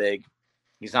not that big.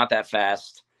 He's not that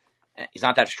fast. He's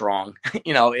not that strong.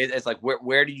 It's like,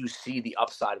 where do you see the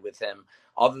upside with him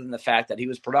other than the fact that he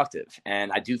was productive?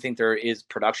 And I do think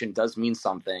production does mean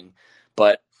something,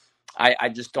 but I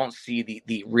just don't see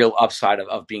the real upside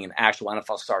of being an actual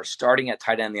NFL star. Starting at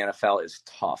tight end in the NFL is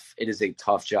tough. It is a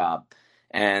tough job.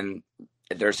 And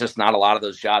there's just not a lot of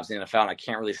those jobs in the NFL, and I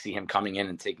can't really see him coming in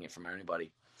and taking it from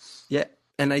anybody. Yeah,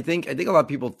 and I think a lot of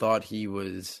people thought he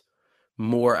was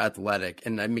more athletic,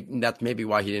 and I mean that's maybe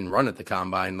why he didn't run at the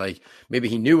combine. Like maybe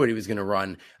he knew what he was going to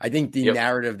run. I think the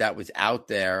narrative that was out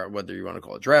there, whether you want to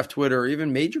call it draft Twitter or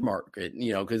even major market,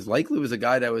 because Likely was a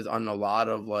guy that was on a lot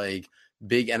of like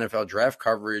big NFL draft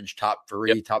coverage, top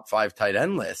 3, top 5 tight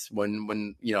end lists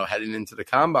when heading into the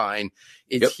combine.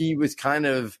 He was kind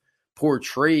of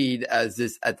portrayed as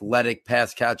this athletic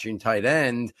pass catching tight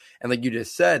end. And like you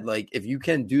just said, like if you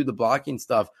can do the blocking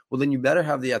stuff, well then you better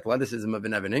have the athleticism of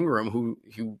an Evan Engram who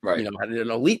had an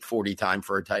elite 40 time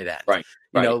for a tight end. Right.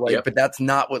 But that's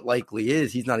not what Likely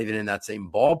is. He's not even in that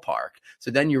same ballpark.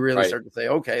 So then you really start to say,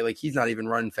 okay, like he's not even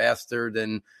running faster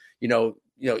than,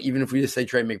 even if we just say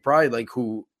Trey McBride, like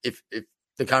who, if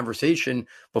the conversation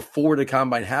before the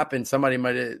combine happened, somebody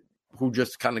who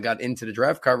just kind of got into the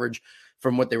draft coverage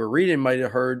from what they were reading might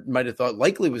have thought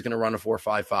Likely was going to run a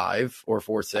 4.55 or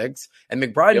 4.6, and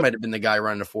McBride might have been the guy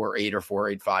running a 4.8 or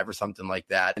 4.85 or something like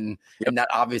that. And that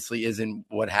obviously isn't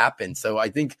what happened. So I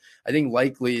think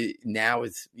Likely now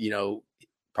is,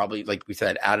 probably, like we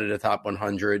said, out of the top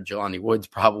 100. Jelani Woods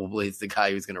probably is the guy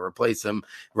who's going to replace him,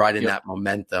 riding that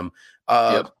momentum.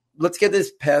 Let's get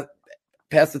this past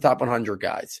the top 100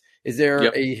 guys. Is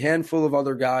there a handful of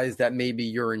other guys that maybe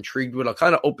you're intrigued with? I'll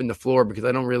kind of open the floor because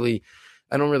I don't really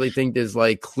think there's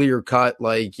like clear cut,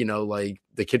 like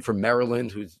the kid from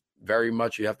Maryland who's very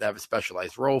much you have to have a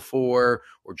specialized role for,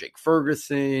 or Jake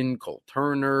Ferguson, Cole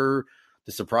Turner,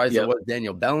 surprised Yep. it was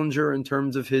Daniel Bellinger in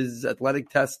terms of his athletic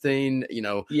testing. We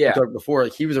Yeah. talked before,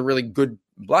 like, he was a really good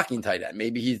blocking tight end.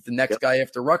 Maybe he's the next guy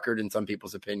after Ruckert in some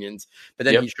people's opinions, but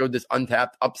then he showed this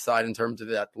untapped upside in terms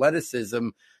of athleticism.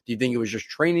 Do you think it was just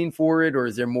training for it, or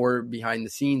is there more behind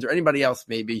the scenes, or anybody else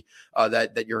maybe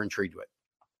that you're intrigued with?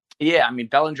 Yeah, I mean,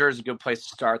 Bellinger is a good place to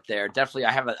start there. Definitely,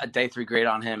 I have a day 3 grade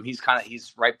on him. He's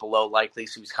right below likely,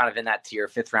 so he's kind of in that tier,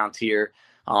 5th round tier.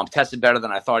 Tested better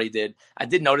than I thought he did. I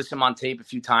did notice him on tape a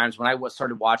few times. When I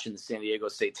started watching the San Diego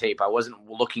State tape, I wasn't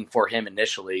looking for him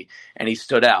initially, and he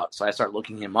stood out. So I started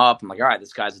looking him up. I'm like, all right,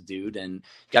 this guy's a dude, and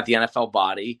he got the NFL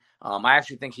body. I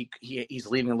actually think he's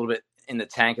leaving a little bit in the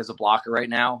tank as a blocker right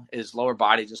now. His lower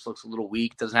body just looks a little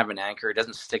weak, doesn't have an anchor,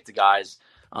 doesn't stick to guys.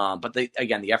 But the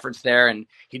effort's there, and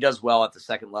he does well at the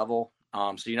second level.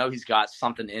 So he's got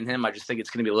something in him. I just think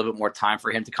it's going to be a little bit more time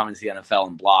for him to come into the NFL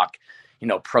and block,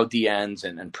 pro DNs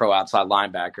and pro outside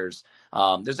linebackers.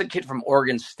 There's a kid from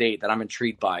Oregon State that I'm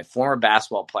intrigued by, former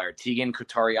basketball player, Tegan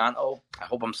Quitoriano. I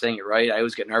hope I'm saying it right. I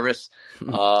always get nervous.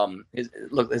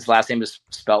 His last name is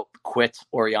spelled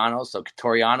Quitoriano, so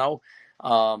Quitoriano.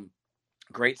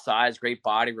 Great size, great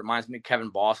body. Reminds me of Kevin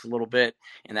Boss a little bit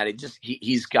in that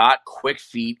he's got quick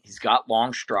feet. He's got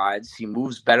long strides. He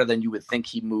moves better than you would think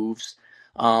he moves,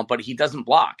 but he doesn't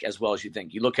block as well as you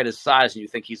think. You look at his size and you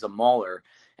think he's a mauler.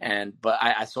 But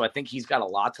I think he's got a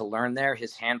lot to learn there.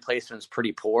 His hand placement is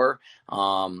pretty poor,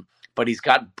 but he's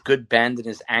got good bend in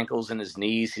his ankles and his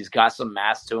knees. He's got some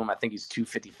mass to him. I think he's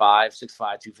 255, 6'5",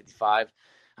 255.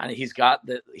 And he's got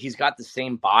the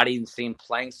same body and same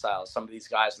playing style as some of these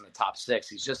guys in the top 6.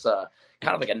 He's just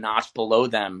kind of like a notch below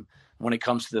them when it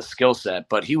comes to the skill set.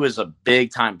 But he was a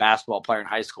big time basketball player in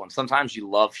high school, and sometimes you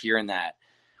love hearing that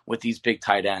with these big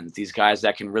tight ends, these guys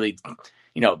that can really,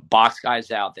 box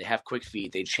guys out. They have quick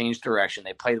feet. They change direction.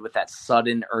 They play with that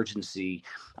sudden urgency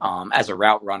as a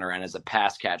route runner and as a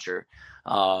pass catcher.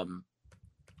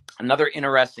 Another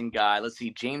interesting guy, let's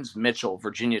see, James Mitchell,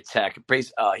 Virginia Tech.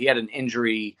 He had an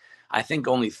injury, I think,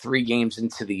 only 3 games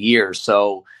into the year.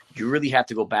 So you really have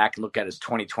to go back and look at his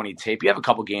 2020 tape. You have a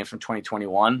couple games from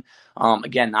 2021.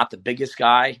 Again, not the biggest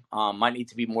guy. Might need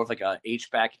to be more of like a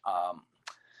H-back,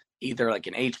 either like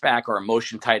an H-back or a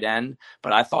motion tight end.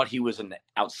 But I thought he was an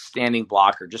outstanding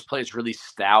blocker. Just plays really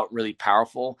stout, really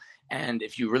powerful. And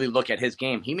if you really look at his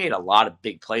game, he made a lot of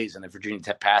big plays in the Virginia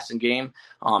Tech passing game.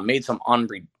 Made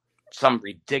some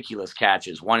ridiculous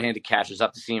catches, one-handed catches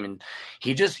up the seam, and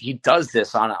he does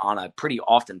this on a pretty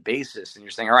often basis. And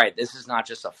you're saying, all right, this is not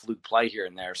just a fluke play here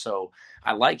and there. So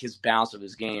I like his balance of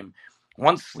his game.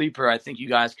 One sleeper I think you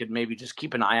guys could maybe just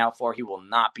keep an eye out for. He will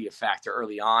not be a factor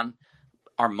early on.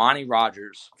 Armani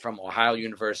Rogers from Ohio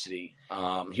University.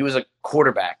 He was a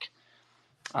quarterback.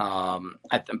 I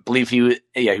believe he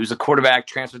was a quarterback,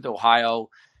 transferred to Ohio.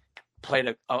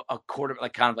 Played a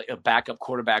quarterback, kind of like a backup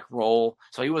quarterback role.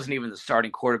 So he wasn't even the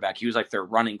starting quarterback. He was like their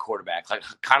running quarterback,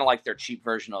 kind of like their cheap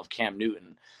version of Cam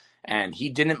Newton. And he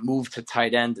didn't move to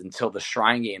tight end until the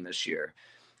Shrine game this year.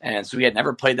 And so he had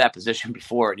never played that position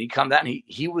before. And he come down and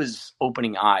he was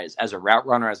opening eyes as a route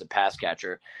runner, as a pass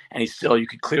catcher. And you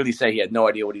could clearly say he had no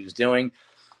idea what he was doing.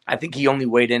 I think he only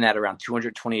weighed in at around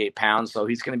 228 pounds, so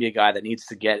he's going to be a guy that needs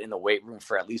to get in the weight room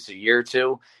for at least a year or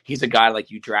two. He's a guy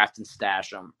like you draft and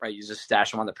stash him, right? You just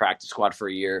stash him on the practice squad for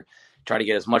a year, try to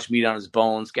get as much meat on his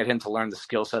bones, get him to learn the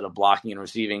skill set of blocking and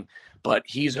receiving. But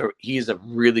he's a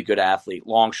really good athlete,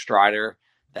 long strider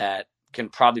that can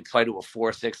probably play to a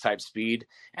 4.6 type speed.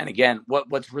 And again,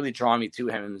 what's really drawn me to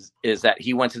him is that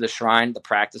he went to the Shrine, the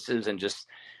practices, and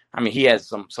he has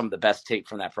some of the best tape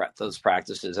from those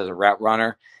practices as a route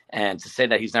runner. And to say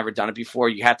that he's never done it before,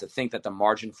 you have to think that the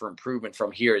margin for improvement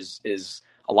from here is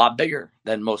a lot bigger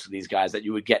than most of these guys that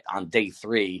you would get on day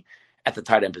 3 at the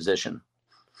tight end position.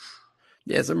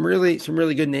 Yeah, some really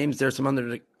good names there. Some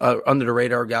under the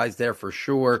radar guys there for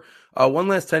sure. One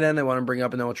last tight end I want to bring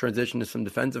up, and then we'll transition to some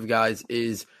defensive guys.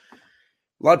 Is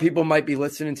a lot of people might be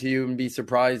listening to you and be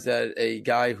surprised that a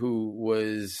guy who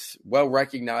was well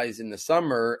recognized in the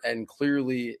summer and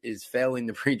clearly is failing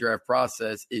the pre-draft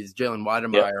process is Jalen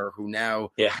Wydermyer, who now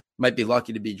might be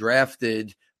lucky to be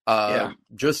drafted.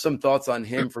 Just some thoughts on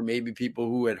him for maybe people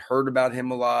who had heard about him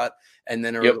a lot and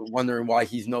then are wondering why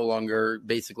he's no longer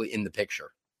basically in the picture.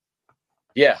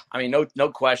 Yeah, no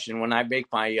question. When I make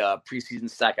my preseason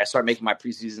stack, I start making my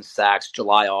preseason stacks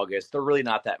July, August. They're really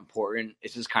not that important.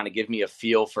 It's just kind of give me a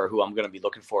feel for who I'm going to be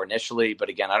looking for initially. But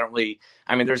again,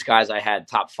 there's guys I had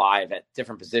top 5 at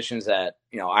different positions that,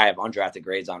 I have undrafted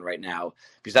grades on right now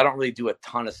because I don't really do a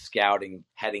ton of scouting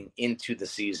heading into the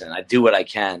season. I do what I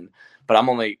can, but I'm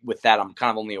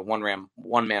kind of only a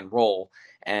one-man role.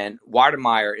 And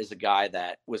Wydermyer is a guy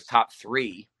that was top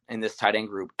 3 in this tight end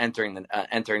group entering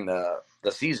the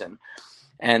season.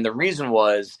 And the reason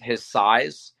was his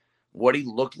size, what he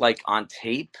looked like on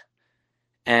tape,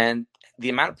 and the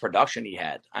amount of production he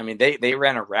had. I mean, they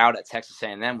ran a route at Texas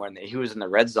A&M when he was in the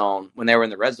red zone, when they were in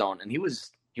the red zone, and he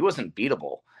wasn't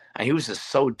beatable. And he was just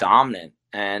so dominant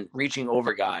and reaching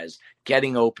over guys,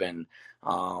 getting open,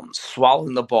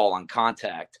 swallowing the ball on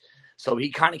contact. So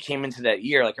he kind of came into that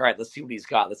year like, all right, let's see what he's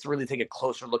got. Let's really take a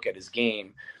closer look at his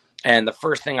game. And the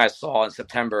first thing I saw in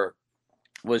September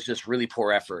was just really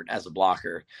poor effort as a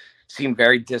blocker. Seemed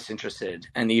very disinterested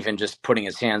and even just putting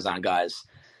his hands on guys.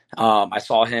 I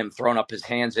saw him throwing up his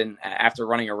hands in after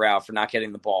running a route for not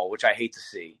getting the ball, which I hate to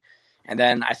see. And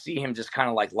then I see him just kind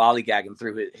of like lollygagging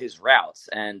through his routes.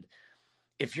 And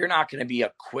if you're not going to be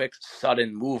a quick,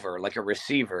 sudden mover like a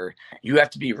receiver, you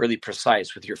have to be really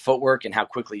precise with your footwork and how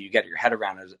quickly you get your head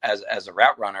around as a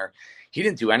route runner. He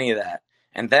didn't do any of that.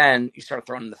 And then you start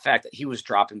throwing in the fact that he was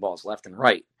dropping balls left and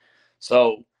right.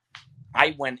 So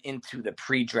I went into the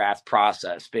pre-draft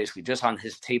process basically just on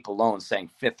his tape alone saying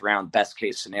 5th round, best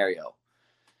case scenario.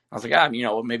 I was like,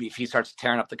 maybe if he starts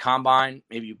tearing up the combine,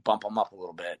 maybe you bump him up a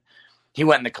little bit. He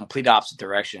went in the complete opposite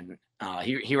direction.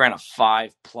 He ran a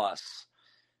 5+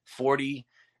 40.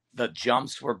 The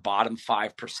jumps were bottom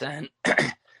 5%.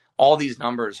 All these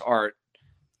numbers are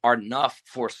enough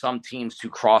for some teams to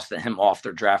cross him off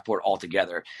their draft board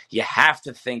altogether. You have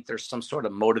to think there's some sort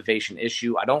of motivation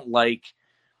issue. I don't like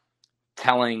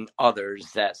telling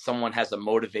others that someone has a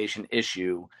motivation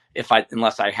issue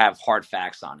unless I have hard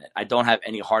facts on it. I don't have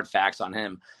any hard facts on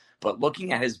him, but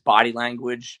looking at his body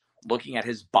language, looking at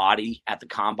his body at the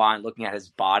combine, looking at his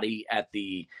body at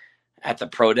the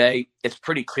pro day, it's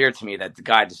pretty clear to me that the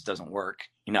guy just doesn't work.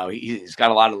 He's got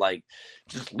a lot of like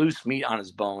just loose meat on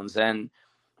his bones. And,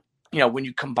 when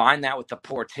you combine that with the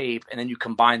poor tape and then you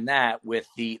combine that with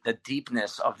the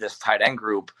deepness of this tight end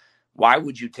group, why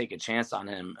would you take a chance on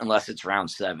him unless it's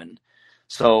round 7?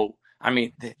 So, I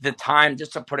mean, the time,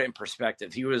 just to put it in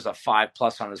perspective, he was a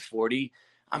 5+ on his 40.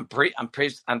 I'm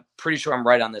pretty sure I'm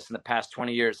right on this. In the past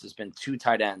 20 years, there's been 2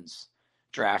 tight ends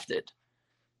drafted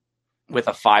with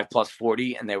a 5+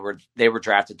 40, and they were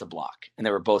drafted to block, and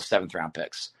they were both 7th round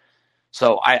picks.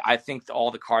 So I think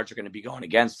all the cards are going to be going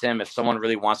against him. If someone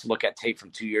really wants to look at tape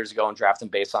from 2 years ago and draft him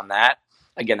based on that,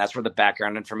 again, that's where the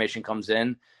background information comes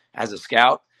in as a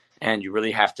scout, and you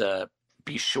really have to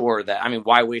be sure that,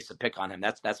 why waste a pick on him?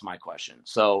 That's my question.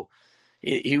 So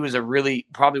he was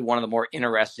probably one of the more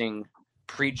interesting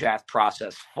pre-draft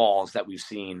process falls that we've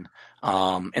seen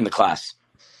in the class.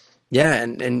 Yeah,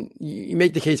 and you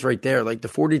make the case right there. Like the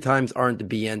 40 times aren't the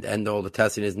be end end all. The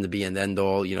testing isn't the be end end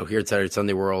all. Here at Saturday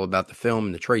Sunday, we're all about the film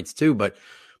and the traits too. But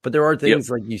there are things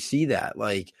like you see that,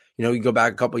 like, you go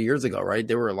back a couple of years ago, right?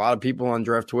 There were a lot of people on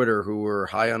draft Twitter who were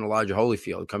high on Elijah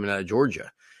Holyfield coming out of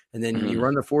Georgia. And then you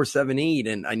run the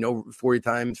 4.78, and I know 40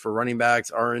 times for running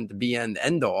backs aren't the be end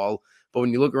end all. But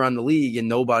when you look around the league and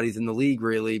nobody's in the league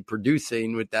really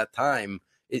producing with that time,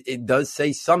 it does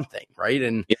say something, right?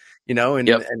 And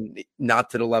and not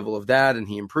to the level of that, and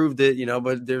he improved it,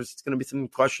 but there's going to be some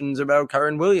questions about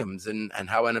Kyren Williams and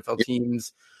how NFL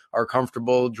teams are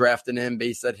comfortable drafting him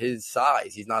based on his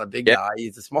size. He's not a big guy,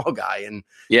 he's a small guy, and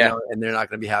and they're not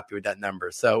going to be happy with that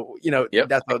number. So,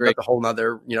 that's a whole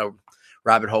nother,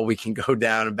 rabbit hole we can go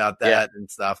down about that and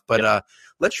stuff. But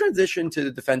let's transition to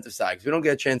the defensive side, because we don't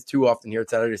get a chance too often here at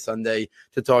Saturday Sunday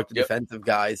to talk to defensive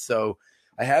guys. So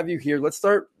I have you here. Let's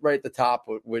start right at the top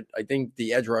with I think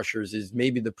the edge rushers is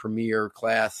maybe the premier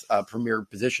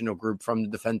positional group from the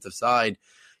defensive side.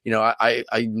 I've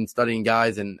been studying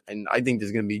guys, and I think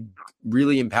there's going to be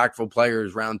really impactful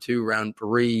players round 2, round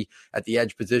 3 at the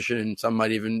edge position. And some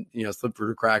might even, slip through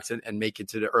the cracks and make it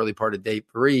to the early part of day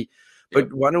 3.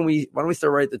 But why don't we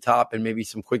start right at the top and maybe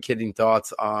some quick hitting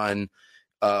thoughts on,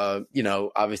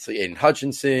 obviously Aiden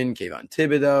Hutchinson, Kayvon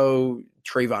Thibodeaux,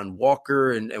 Travon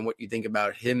Walker, and what you think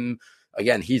about him.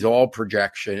 Again, he's all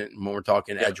projection when we're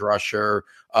talking edge rusher,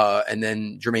 and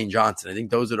then Jermaine Johnson. I think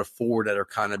those are the 4 that are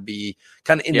kind of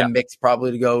in the mix,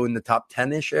 probably to go in the top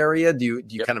 10-ish area. Do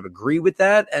you kind of agree with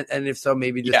that? And if so,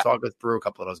 maybe just talk us through a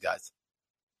couple of those guys.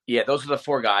 Yeah, those are the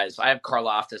 4 guys. I have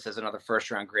Karlaftis as another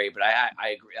first-round grade, but I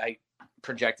agree.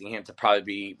 Projecting him to probably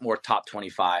be more top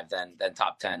 25 than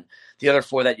top 10. The other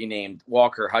 4 that you named,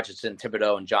 Walker, Hutchinson,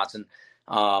 Thibodeaux, and Johnson,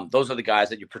 those are the guys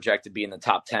that you project to be in the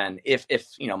top 10. If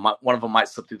one of them might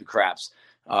slip through the cracks.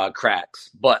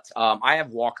 But I have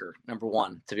Walker number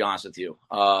 1, to be honest with you.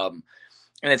 And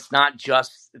it's not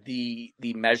just the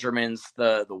measurements,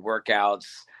 the workouts.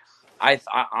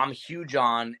 I'm huge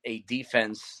on a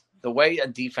defense. The way a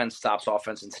defense stops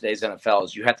offense in today's NFL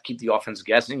is you have to keep the offense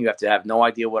guessing. You have to have no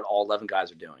idea what all 11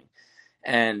 guys are doing.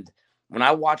 And when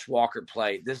I watch Walker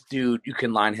play, this dude, you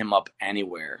can line him up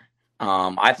anywhere.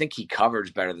 I think he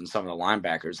covers better than some of the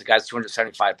linebackers. The guy's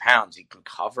 275 pounds. He can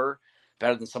cover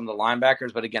better than some of the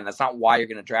linebackers. But again, that's not why you're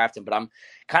going to draft him. But I'm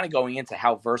kind of going into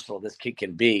how versatile this kid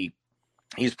can be.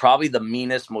 He's probably the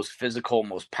meanest, most physical,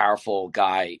 most powerful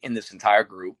guy in this entire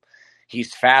group.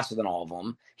 He's faster than all of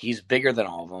them. He's bigger than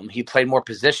all of them. He played more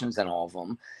positions than all of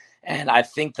them. And I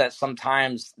think that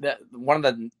sometimes one of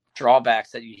the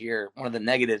drawbacks that you hear, one of the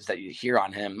negatives that you hear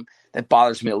on him that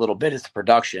bothers me a little bit is the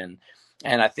production.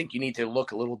 And I think you need to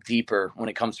look a little deeper when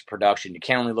it comes to production. You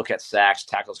can't only look at sacks,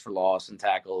 tackles for loss, and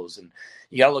tackles. And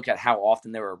you got to look at how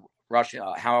often they were rushing,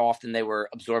 how often they were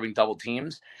absorbing double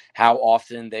teams, how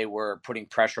often they were putting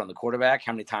pressure on the quarterback,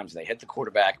 how many times they hit the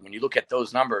quarterback. When you look at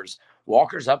those numbers,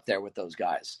 Walker's up there with those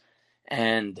guys.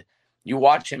 And you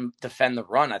watch him defend the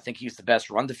run. I think he's the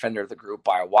best run defender of the group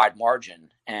by a wide margin.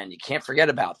 And you can't forget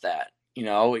about that.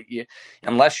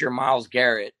 Unless you're Myles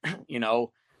Garrett,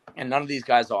 and none of these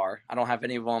guys are. I don't have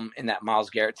any of them in that Myles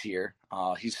Garrett tier.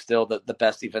 He's still the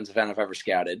best defensive end I've ever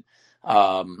scouted,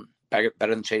 better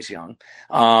than Chase Young.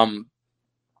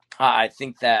 I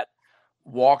think that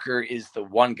Walker is the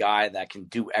one guy that can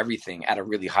do everything at a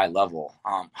really high level.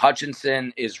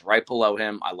 Hutchinson is right below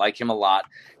him. I like him a lot.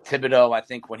 Thibodeaux, I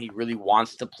think when he really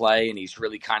wants to play and he's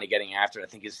really kind of getting after it, I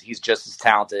think he's just as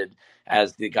talented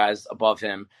as the guys above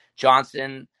him.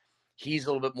 Johnson, he's a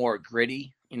little bit more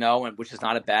gritty, and which is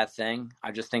not a bad thing.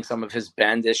 I just think some of his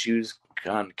bend issues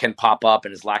can pop up,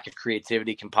 and his lack of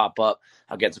creativity can pop up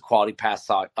against a quality pass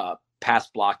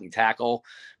blocking tackle.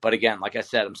 But again, like I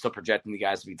said, I'm still projecting the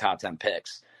guys to be top 10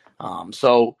 picks.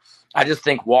 So I just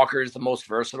think Walker is the most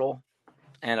versatile,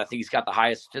 and I think he's got the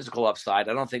highest physical upside.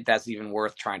 I don't think that's even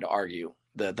worth trying to argue,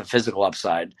 the physical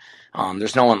upside.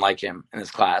 There's no one like him in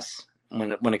this class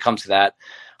when it comes to that.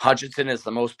 Hutchinson is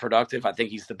the most productive. I think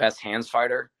he's the best hands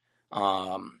fighter,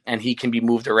 and he can be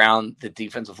moved around the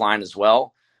defensive line as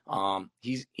well.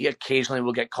 He occasionally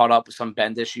will get caught up with some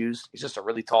bend issues. He's just a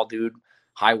really tall dude,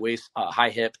 high waist,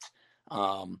 high hipped.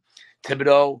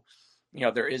 Thibodeaux,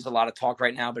 there is a lot of talk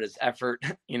right now, but his effort,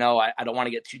 I don't want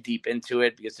to get too deep into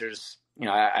it because there's,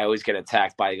 I always get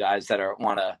attacked by guys that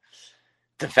want to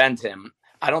defend him.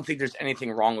 I don't think there's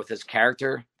anything wrong with his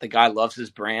character. The guy loves his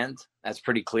brand. That's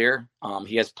pretty clear.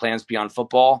 He has plans beyond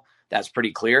football. That's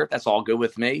pretty clear. That's all good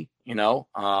with me.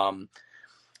 The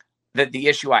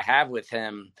issue I have with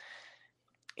him,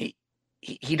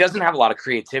 he doesn't have a lot of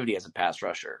creativity as a pass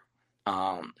rusher.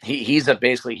 He's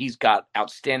got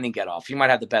outstanding get off. He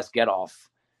might have the best get off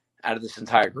out of this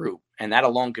entire group, and that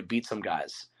alone could beat some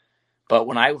guys. But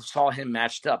when I saw him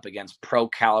matched up against pro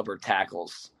caliber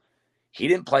tackles, he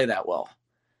didn't play that well,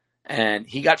 and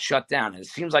he got shut down. And it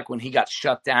seems like when he got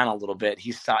shut down a little bit,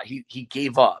 he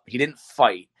gave up. He didn't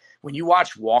fight. When you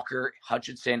watch Walker,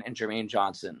 Hutchinson, and Jermaine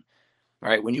Johnson,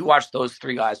 right? When you watch those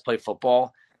three guys play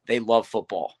football, they love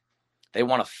football. They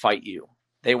want to fight you.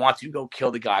 They want to go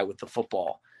kill the guy with the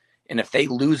football. And if they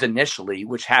lose initially,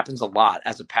 which happens a lot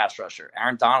as a pass rusher,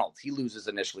 Aaron Donald, he loses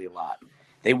initially a lot.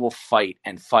 They will fight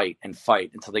and fight and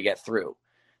fight until they get through.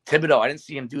 Thibodeaux, I didn't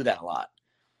see him do that a lot.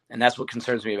 And that's what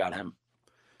concerns me about him.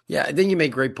 Yeah, I think you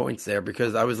make great points there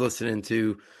because I was listening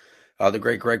to the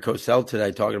great Greg Cosell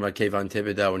today talking about Kayvon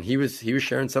Thibodeaux, and he was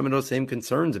sharing some of those same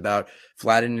concerns about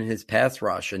flattening his pass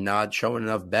rush and not showing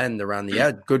enough bend around the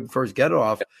edge. Good first get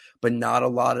off, but not a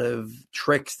lot of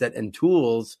tricks and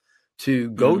tools to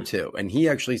go to. And he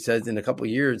actually says in a couple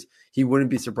of years, he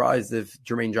wouldn't be surprised if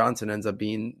Jermaine Johnson ends up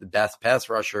being the best pass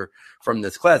rusher from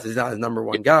this class. He's not his number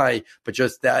one guy, but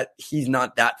just that he's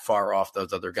not that far off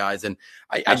those other guys. And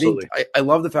I think I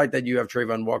love the fact that you have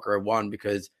Travon Walker at 1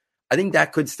 because I think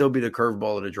that could still be the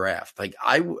curveball of the draft. Like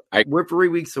we're 3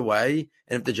 weeks away,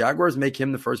 and if the Jaguars make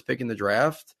him the first pick in the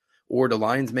draft or the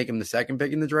Lions make him the second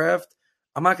pick in the draft,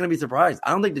 I'm not going to be surprised.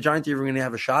 I don't think the Giants are even going to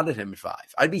have a shot at him at 5.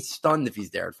 I'd be stunned if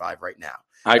he's there at 5 right now.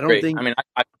 I agree.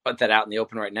 I put that out in the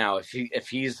open right now. If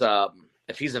he's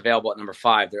available at number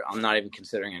 5, I'm not even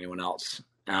considering anyone else.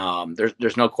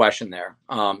 There's no question there.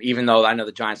 Even though I know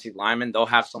the Giants need linemen, they'll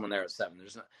have someone there at 7.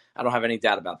 I don't have any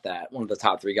doubt about that. One of the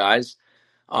top 3 guys.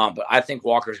 But I think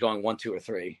Walker's going 1, 2, or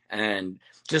 3. And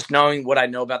just knowing what I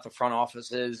know about the front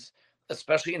offices,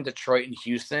 especially in Detroit and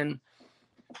Houston,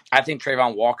 I think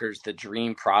Travon Walker's the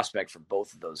dream prospect for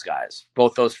both of those guys,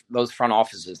 both those front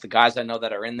offices. The guys I know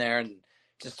that are in there and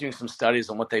just doing some studies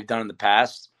on what they've done in the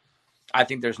past, I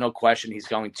think there's no question he's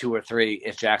going 2 or 3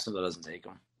 if Jacksonville doesn't take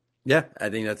him. Yeah, I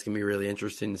think that's going to be really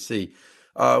interesting to see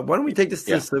Why don't we take this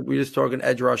list that we just talking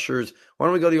edge rushers? Why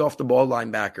don't we go to the off the ball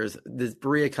linebackers? There's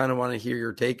three I kind of want to hear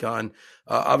your take on.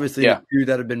 Obviously, the two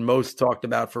that have been most talked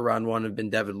about for round one have been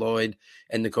Devin Lloyd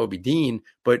and Nakobe Dean,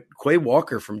 but Quay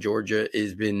Walker from Georgia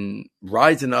has been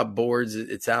rising up boards,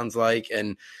 it sounds like.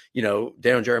 And,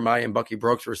 Daniel Jeremiah and Bucky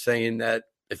Brooks were saying that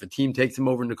if a team takes him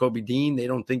over Nakobe Dean, they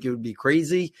don't think it would be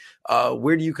crazy.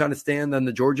 Where do you kind of stand on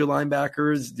the Georgia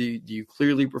linebackers? Do you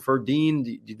clearly prefer Dean?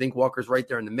 Do you think Walker's right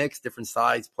there in the mix, different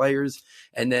size players?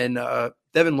 And then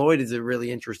Devin Lloyd is a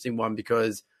really interesting one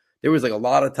because there was like a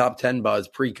lot of top 10 buzz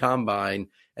pre-combine,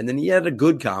 and then he had a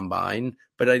good combine,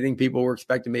 but I think people were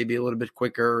expecting maybe a little bit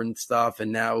quicker and stuff,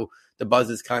 and now the buzz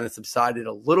has kind of subsided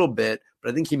a little bit,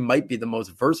 but I think he might be the most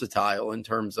versatile in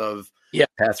terms of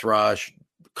pass rush,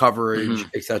 coverage,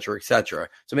 et cetera, et cetera.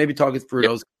 So maybe talk us through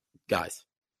those guys.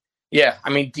 Yeah,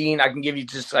 I mean, Dean, I can give you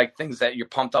just like things that you're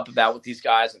pumped up about with these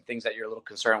guys and things that you're a little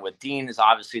concerned with. Dean is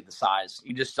obviously the size.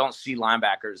 You just don't see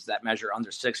linebackers that measure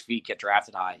under 6 feet get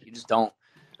drafted high. You just don't.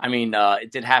 I mean,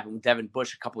 it did happen with Devin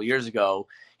Bush a couple of years ago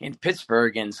in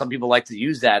Pittsburgh, and some people like to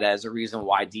use that as a reason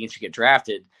why Dean should get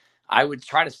drafted. I would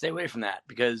try to stay away from that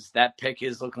because that pick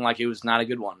is looking like it was not a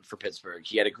good one for Pittsburgh.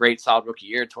 He had a great solid rookie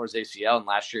year towards ACL, and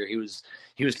last year he was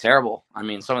terrible. I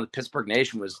mean, some of the Pittsburgh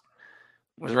Nation was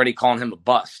already calling him a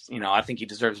bust. I think he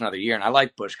deserves another year, and I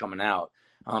like Bush coming out.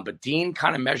 But Dean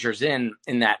kind of measures in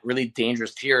that really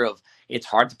dangerous tier of it's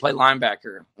hard to play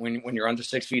linebacker when you're under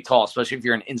 6 feet tall, especially if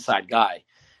you're an inside guy.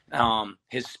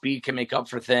 His speed can make up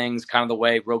for things, kind of the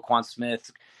way Roquan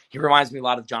Smith. He reminds me a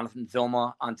lot of Jonathan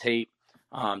Vilma on tape.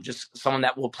 Just someone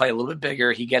that will play a little bit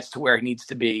bigger. He gets to where he needs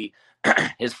to be.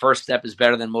 His first step is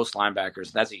better than most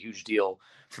linebackers. That's a huge deal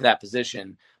for that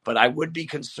position. But I would be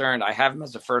concerned. I have him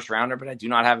as a first rounder, but I do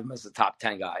not have him as a top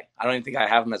 10 guy. I don't even think I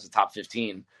have him as a top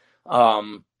 15.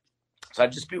 So I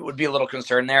just would be a little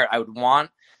concerned there. I would want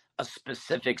a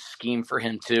specific scheme for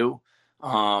him too.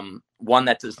 One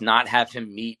that does not have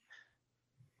him meet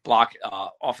block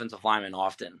offensive linemen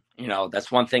often.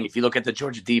 That's one thing. If you look at the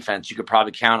Georgia defense, you could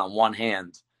probably count on one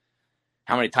hand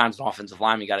how many times an offensive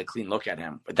lineman got a clean look at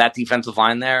him. But that defensive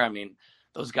line there, I mean,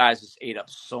 those guys just ate up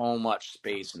so much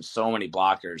space and so many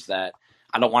blockers that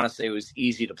I don't want to say it was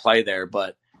easy to play there,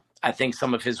 but I think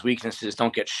some of his weaknesses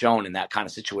don't get shown in that kind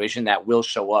of situation that will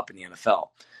show up in the NFL.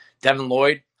 Devin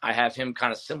Lloyd, I have him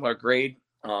kind of similar grade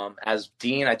as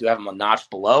Dean. I do have him a notch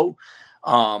below.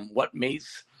 What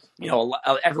makes,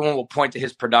 everyone will point to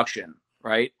his production,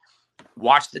 right?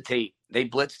 Watch the tape. They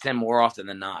blitzed him more often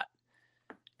than not.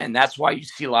 And that's why you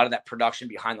see a lot of that production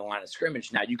behind the line of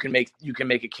scrimmage. Now you can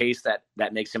make a case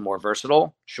that makes him more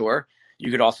versatile. Sure.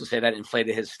 You could also say that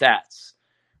inflated his stats,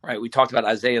 right? We talked about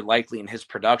Isaiah Likely and his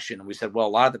production. And we said, well, a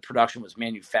lot of the production was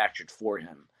manufactured for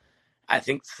him. I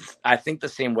think the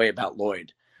same way about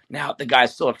Lloyd. Now the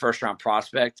guy's still a first round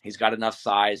prospect. He's got enough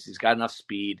size. He's got enough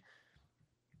speed.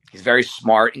 He's very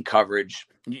smart in coverage.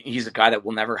 He's a guy that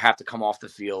will never have to come off the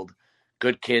field.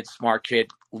 Good kid, smart kid,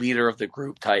 leader of the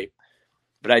group type.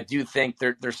 But I do think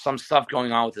there's some stuff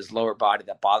going on with his lower body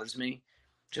that bothers me,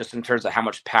 just in terms of how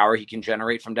much power he can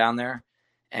generate from down there.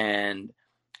 And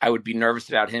I would be nervous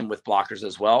about him with blockers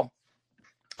as well.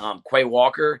 Quay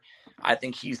Walker, I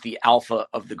think he's the alpha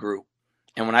of the group.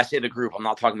 And when I say the group, I'm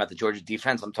not talking about the Georgia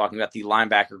defense. I'm talking about the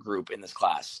linebacker group in this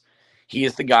class. He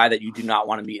is the guy that you do not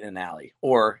want to meet in an alley.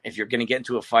 Or if you're going to get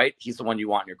into a fight, he's the one you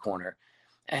want in your corner.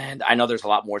 And I know there's a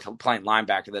lot more to playing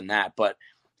linebacker than that, but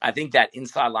I think that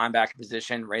inside linebacker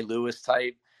position, Ray Lewis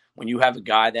type, when you have a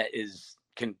guy that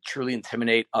can truly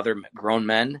intimidate other grown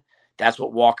men, that's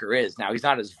what Walker is. Now, he's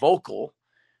not as vocal.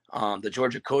 The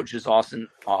Georgia coaches often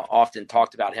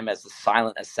talked about him as the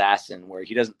silent assassin, where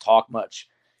he doesn't talk much.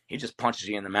 He just punches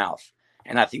you in the mouth.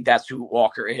 And I think that's who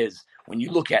Walker is. When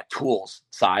you look at tools,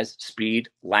 size, speed,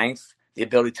 length, the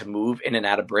ability to move in and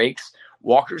out of breaks,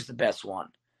 Walker's the best one.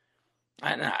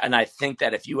 And I think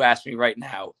that if you ask me right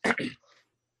now,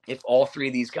 if all three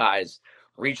of these guys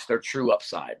reach their true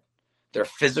upside, their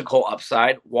physical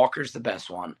upside, Walker's the best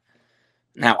one.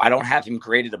 Now, I don't have him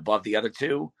graded above the other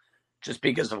two just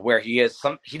because of where he is.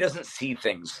 He doesn't see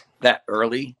things that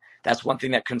early. That's one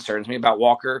thing that concerns me about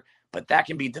Walker, but that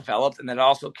can be developed, and that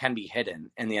also can be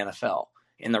hidden in the NFL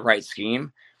in the right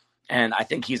scheme. And I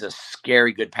think he's a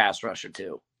scary good pass rusher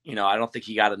too. I don't think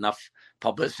he got enough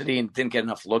publicity and didn't get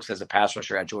enough looks as a pass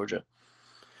rusher at Georgia.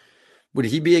 Would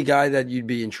he be a guy that you'd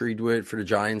be intrigued with for the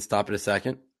Giants top of the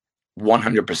second?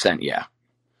 100%, yeah.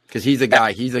 Because he's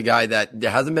a guy that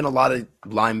there hasn't been a lot of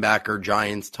linebacker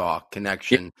Giants talk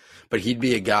connection, but he'd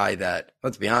be a guy that,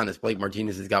 let's be honest, Blake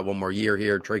Martinez has got one more year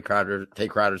here. Tay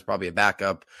Crowder's probably a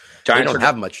backup. Giants don't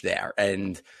have much there.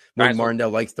 And when Martindale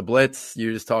likes to blitz,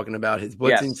 you're just talking about his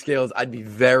blitzing skills. I'd be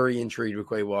very intrigued with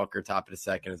Quay Walker, top of the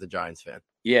second, as a Giants fan.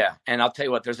 Yeah, and I'll tell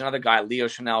you what, there's another guy, Leo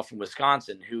Chanel from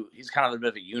Wisconsin, who he's kind of a bit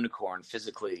of a unicorn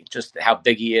physically, just how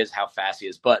big he is, how fast he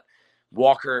is. But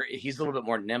Walker, he's a little bit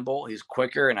more nimble. He's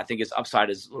quicker, and I think his upside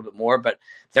is a little bit more. But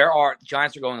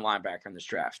Giants are going linebacker in this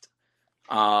draft.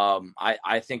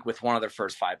 I think with one of their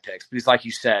first 5 picks. Because like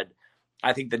you said,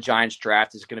 I think the Giants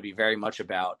draft is going to be very much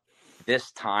about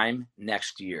this time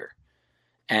next year.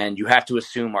 And you have to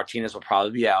assume Martinez will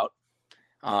probably be out.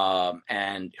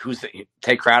 And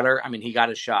Tay Crowder? I mean, he got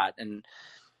his shot and,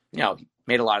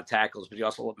 made a lot of tackles, but he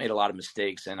also made a lot of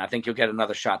mistakes. And I think he'll get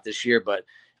another shot this year. But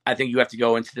I think you have to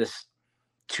go into this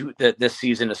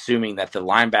season assuming that the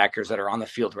linebackers that are on the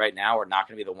field right now are not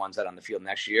going to be the ones that are on the field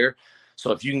next year.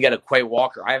 So if you can get a Quay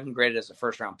Walker, I have him graded as a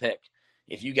first-round pick.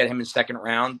 If you get him in second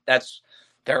round,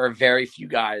 there are very few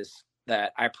guys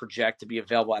that I project to be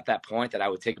available at that point that I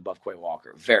would take above Quay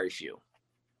Walker. Very few.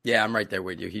 Yeah, I'm right there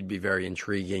with you. He'd be very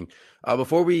intriguing.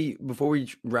 Before we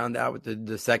round out with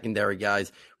the secondary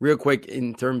guys, real quick,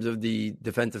 in terms of the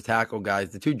defensive tackle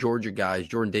guys, the 2 Georgia guys,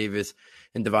 Jordan Davis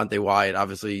and Devontae Wyatt,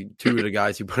 obviously 2 of the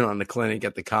guys who put on the clinic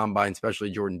at the combine,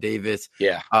 especially Jordan Davis.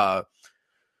 Yeah.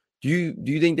 Do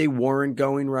you think they warrant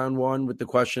going round 1 with the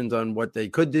questions on what they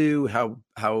could do? How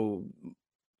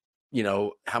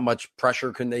much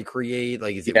pressure can they create?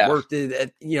 Like, is it worth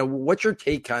it? What's your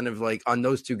take kind of like on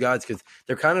those 2 guys? Because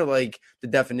they're kind of like the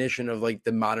definition of like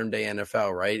the modern day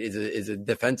NFL, right? Is a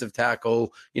defensive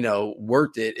tackle,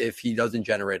 worth it if he doesn't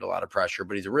generate a lot of pressure,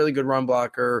 but he's a really good run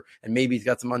blocker and maybe he's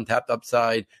got some untapped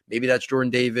upside. Maybe that's Jordan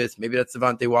Davis. Maybe that's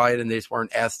Devontae Wyatt and they just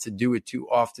weren't asked to do it too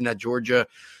often at Georgia.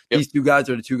 Yep. These 2 guys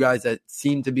are the 2 guys that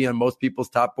seem to be on most people's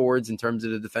top boards in terms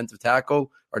of the defensive tackle.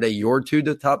 Are they your 2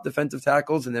 the top defensive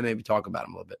tackles? And then maybe talk about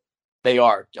them a little bit. They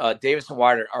are. Davis and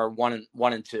Wyatt are 1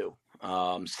 and 2.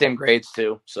 Same grades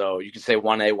too. So you can say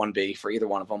 1A, 1B for either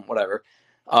one of them, whatever.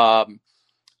 I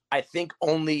think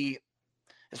only,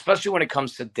 especially when it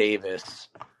comes to Davis,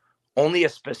 only a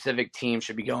specific team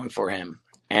should be going for him.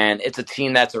 And it's a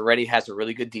team that's already has a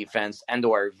really good defense and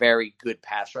or a very good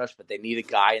pass rush, but they need a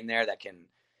guy in there that can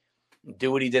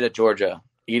do what he did at Georgia,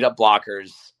 eat up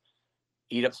blockers,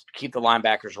 keep the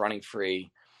linebackers running free.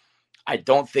 I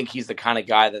don't think he's the kind of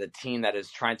guy that a team that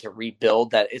is trying to rebuild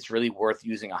that it's really worth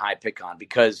using a high pick on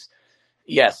because,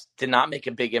 yes, did not make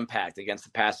a big impact against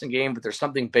the passing game, but there's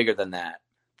something bigger than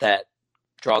that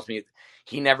draws me.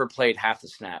 He never played half the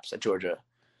snaps at Georgia.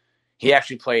 He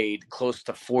actually played close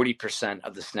to 40%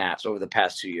 of the snaps over the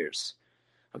past 2 years.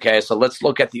 Okay, so let's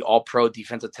look at the all-pro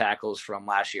defensive tackles from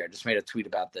last year. I just made a tweet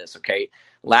about this, okay?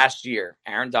 Last year,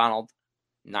 Aaron Donald,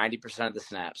 90% of the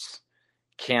snaps.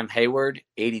 Cam Hayward,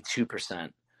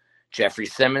 82%. Jeffrey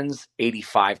Simmons,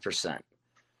 85%.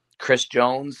 Chris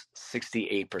Jones,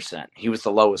 68%. He was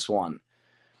the lowest one.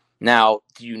 Now,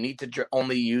 do you need to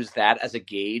only use that as a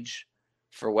gauge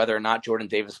for whether or not Jordan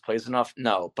Davis plays enough?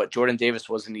 No, but Jordan Davis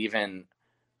wasn't even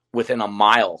within a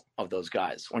mile of those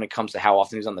guys when it comes to how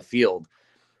often he's on the field.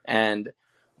 And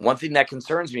one thing that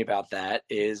concerns me about that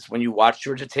is when you watch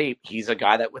Georgia tape, he's a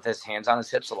guy that with his hands on his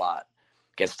hips a lot,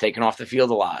 gets taken off the field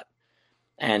a lot.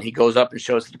 And he goes up and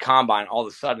shows at the combine. All of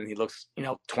a sudden, he looks,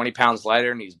 20 pounds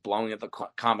lighter and he's blowing at the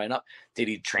combine up. Did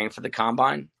he train for the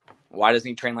combine? Why doesn't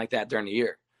he train like that during the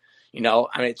year?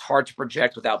 It's hard to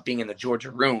project without being in the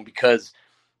Georgia room because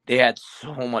they had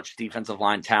so much defensive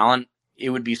line talent.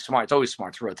 It would be smart. It's always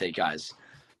smart to rotate guys.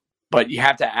 But you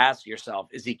have to ask yourself,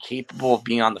 is he capable of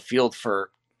being on the field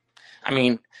for,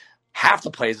 half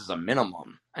the plays is a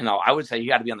minimum. I would say you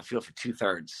got to be on the field for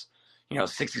 2/3,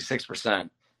 66%.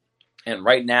 And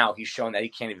right now he's showing that he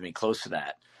can't even be close to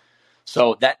that.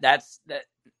 So that's that.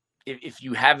 If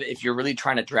you're really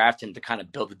trying to draft him to kind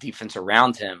of build the defense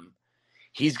around him,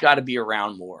 he's got to be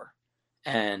around more.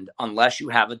 And unless you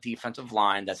have a defensive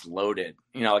line that's loaded,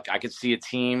 I could see a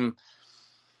team,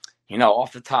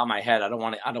 off the top of my head, I don't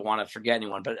want to forget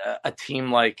anyone, but a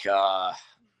team like there's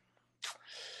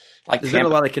been a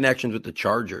lot of connections with the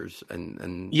Chargers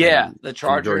and the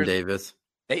Chargers, and Jordan Davis.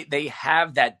 They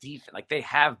have that defense, like they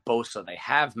have Bosa, they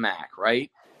have Mack, right?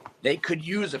 They could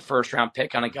use a first round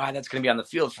pick on a guy that's going to be on the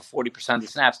field for 40% of the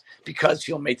snaps because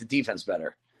he'll make the defense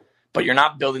better. But you're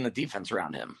not building the defense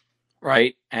around him,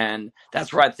 right? And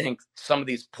that's where I think some of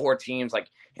these poor teams, like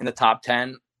in the top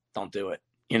 10, don't do it.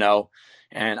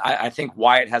 And I think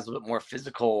Wyatt has a bit more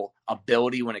physical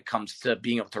ability when it comes to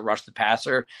being able to rush the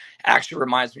passer. Actually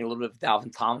reminds me a little bit of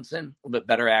Dalvin Tomlinson, a little bit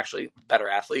better athlete.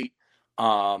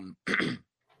 But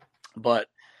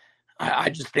I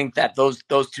just think that those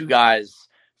two guys,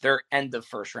 they're end of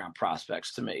first round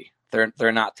prospects to me.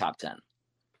 They're not top 10.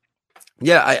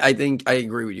 Yeah, I think I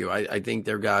agree with you. I think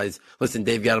they're guys. Listen,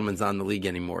 Dave Gettleman's not in the league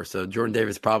anymore, so Jordan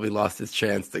Davis probably lost his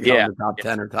chance to go in the top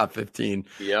 10 or top 15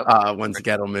 once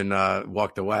Gettleman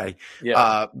walked away.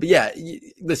 But yeah,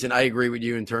 listen, I agree with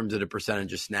you in terms of the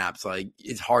percentage of snaps. Like,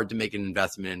 it's hard to make an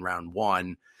investment in round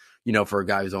one, for a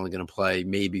guy who's only going to play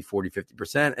maybe 40,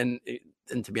 50%.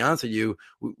 And to be honest with you,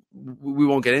 we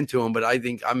won't get into him, but I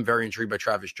think I'm very intrigued by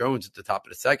Travis Jones at the top of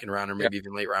the second round or maybe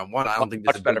even late round one. I don't think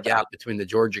there's a big gap between the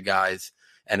Georgia guys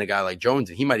and a guy like Jones.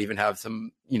 And he might even have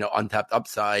some, untapped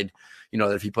upside,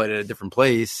 that if he played at a different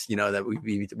place, that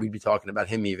we'd be talking about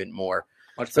him even more.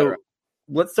 So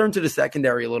let's turn to the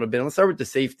secondary a little bit. And let's start with the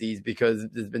safeties, because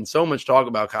there's been so much talk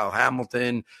about Kyle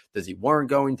Hamilton. Does he warrant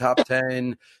going top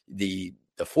 10? The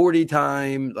 40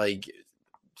 time,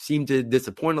 seemed to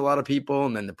disappoint a lot of people.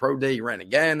 And then the pro day he ran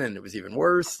again, and it was even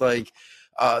worse.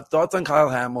 Thoughts on Kyle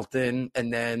Hamilton?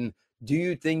 And then do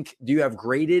you have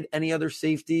graded any other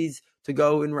safeties to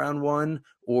go in round one?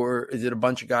 Or is it a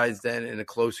bunch of guys then in a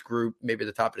close group, maybe at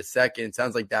the top of the second? It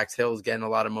sounds like Dax Hill is getting a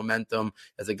lot of momentum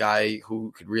as a guy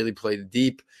who could really play the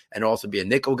deep and also be a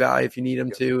nickel guy if you need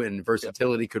him to. And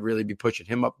versatility could really be pushing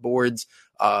him up boards.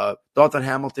 Thoughts on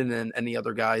Hamilton and any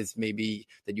other guys maybe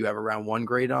that you have a round one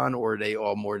grade on, or are they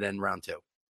all more than round two?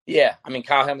 Yeah, I mean,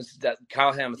 Kyle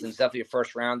Hamilton's definitely a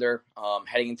first rounder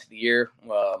heading into the year.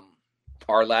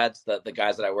 Our lads, the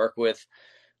guys that I work with,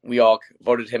 we all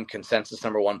voted him consensus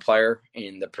number one player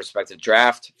in the prospective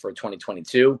draft for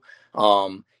 2022.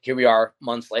 Here we are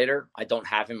months later. I don't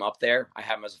have him up there. I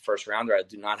have him as a first rounder. I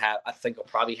think I'll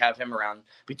probably have him around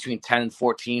between 10 and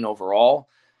 14 overall.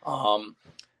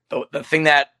 The thing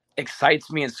that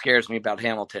excites me and scares me about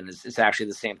Hamilton is actually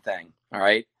the same thing. All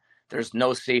right. There's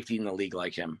no safety in the league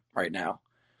like him right now.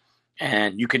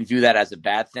 And you can view that as a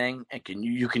bad thing, and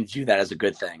you can view that as a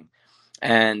good thing.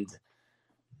 And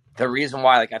the reason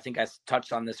why, I think I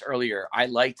touched on this earlier, I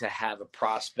like to have a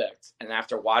prospect, and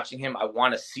after watching him, I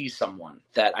want to see someone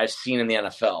that I've seen in the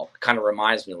NFL. It kind of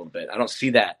reminds me a little bit. I don't see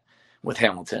that with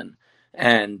Hamilton.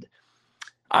 And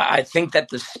I think that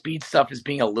the speed stuff is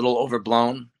being a little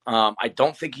overblown. I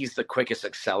don't think he's the quickest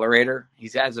accelerator. He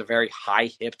has a very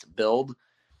high-hipped build.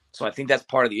 So I think that's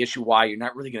part of the issue why you're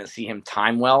not really going to see him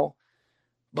time well.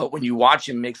 But when you watch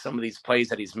him make some of these plays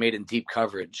that he's made in deep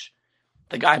coverage,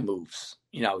 the guy moves.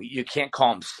 You can't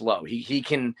call him slow. He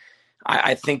can.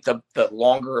 I think the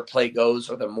longer a play goes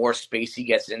or the more space he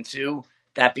gets into,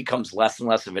 that becomes less and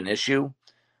less of an issue.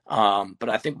 But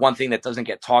I think one thing that doesn't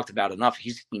get talked about enough,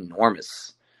 he's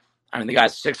enormous. I mean, the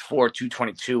guy's 6'4",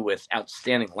 222 with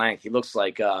outstanding length. He looks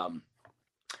like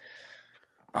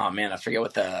oh man, I forget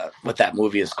what that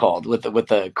movie is called with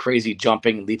the crazy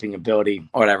jumping, leaping ability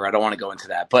or whatever. I don't want to go into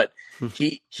that, but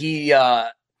he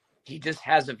just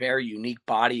has a very unique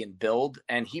body and build,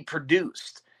 and he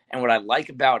produced. And what I like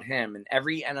about him, in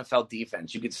every NFL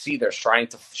defense, you can see they're trying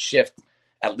to shift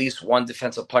at least one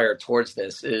defensive player towards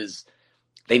this, is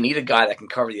they need a guy that can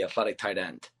cover the athletic tight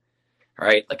end,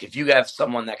 right? Like if you have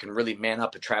someone that can really man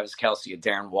up a Travis Kelce, a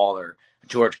Darren Waller,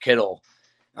 George Kittle,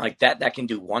 like that can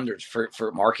do wonders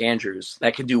for Mark Andrews.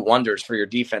 That can do wonders for your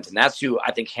defense. And that's who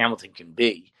I think Hamilton can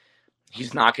be.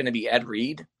 He's not going to be Ed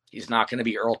Reed. He's not going to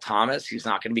be Earl Thomas. He's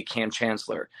not going to be Cam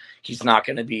Chancellor. He's not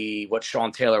going to be what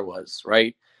Sean Taylor was,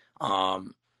 right?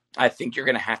 I think you're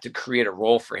going to have to create a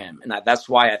role for him. And that's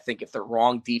why I think if the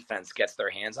wrong defense gets their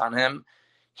hands on him,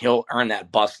 he'll earn that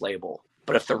bust label.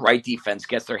 But if the right defense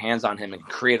gets their hands on him and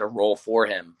create a role for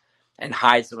him and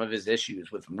hide some of his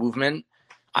issues with movement,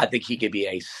 I think he could be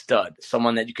a stud,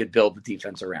 someone that you could build the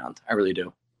defense around. I really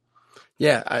do.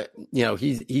 Yeah,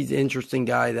 he's an interesting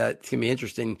guy that's going to be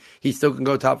interesting. He still can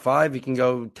go top 5. He can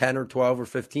go 10 or 12 or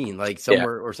 15,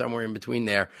 somewhere in between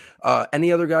there.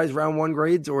 Any other guys round one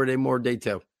grades, or are they more day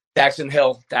two? Dax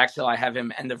Hill, I have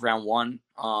him end of round one.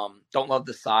 Don't love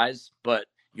the size, but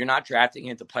you're not drafting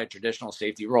him to play a traditional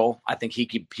safety role. I think he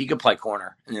could play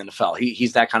corner in the NFL.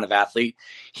 He's that kind of athlete.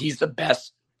 He's the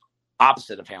best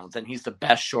opposite of Hamilton. He's the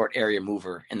best short area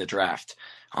mover in the draft.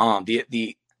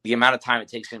 The amount of time it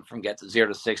takes him from get to 0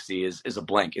 to 60 is a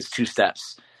blink. It's 2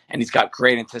 steps. And he's got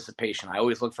great anticipation. I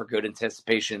always look for good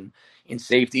anticipation in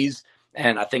safeties.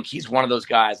 And I think he's one of those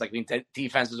guys.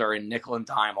 Defenses are in nickel and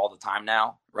dime all the time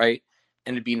now, right?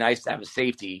 And it'd be nice to have a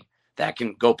safety that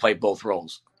can go play both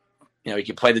roles. He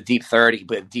can play the deep third. He can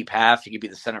play the deep half. He can be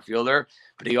the center fielder.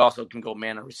 But he also can go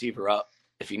man a receiver up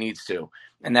if he needs to.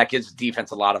 And that gives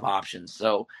defense a lot of options.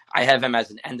 So I have him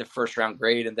as an end of first round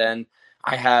grade. And then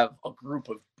I have a group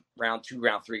of round 2,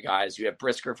 round 3 guys. You have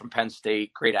Brisker from Penn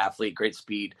State, great athlete, great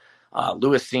speed.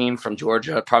 Lewis Cine from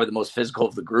Georgia, probably the most physical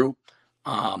of the group.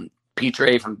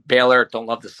 Petre from Baylor, don't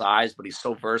love the size, but he's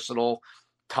so versatile,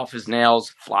 tough as nails,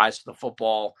 flies to the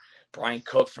football. Brian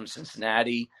Cook from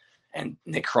Cincinnati, and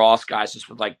Nick Cross, guys just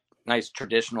with like nice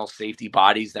traditional safety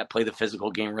bodies that play the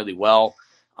physical game really well.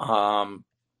 And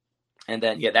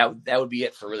then, that would be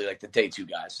it for really like the day 2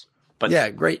 guys. But yeah,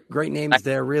 great names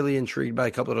there. Really intrigued by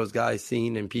a couple of those guys,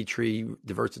 Cine and Petrie,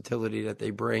 the versatility that they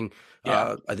bring.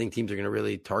 Yeah. I think teams are going to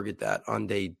really target that on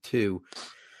day 2.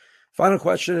 Final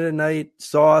question of the night,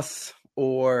 Sauce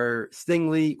or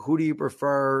Stingley, who do you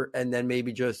prefer? And then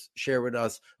maybe just share with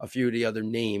us a few of the other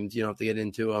names, you don't have to get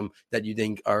into them, that you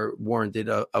think are warranted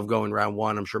of going round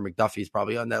 1. I'm sure McDuffie's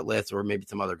probably on that list, or maybe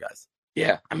some other guys.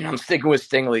 Yeah, I mean, I'm sticking with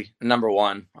Stingley, number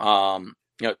 1.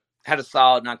 Had a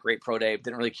solid, not great pro day.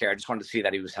 Didn't really care. I just wanted to see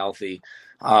that he was healthy.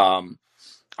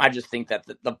 I just think that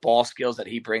the ball skills that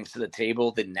he brings to the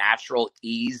table, the natural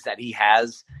ease that he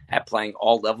has at playing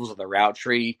all levels of the route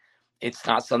tree, it's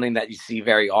not something that you see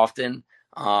very often.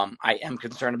 I am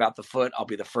concerned about the foot. I'll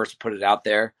be the first to put it out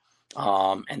there.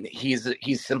 And he's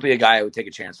simply a guy I would take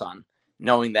a chance on,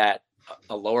 knowing that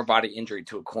a lower body injury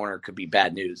to a corner could be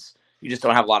bad news. You just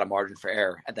don't have a lot of margin for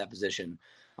error at that position.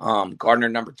 Gardner,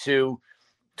 number 2.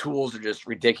 Tools are just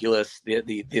ridiculous.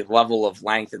 The level of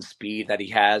length and speed that he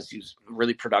has. He's a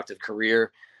really productive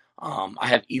career. I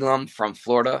have Elam from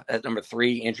Florida at number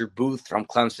 3, Andrew Booth from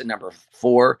Clemson, number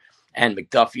 4, and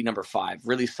McDuffie, number 5.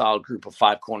 Really solid group of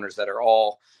 5 corners that are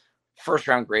all first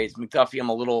round grades. McDuffie,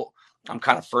 I'm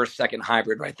kind of first, second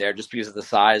hybrid right there just because of the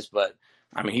size, but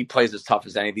I mean, he plays as tough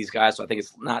as any of these guys, so I think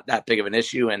it's not that big of an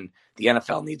issue, and the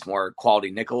NFL needs more quality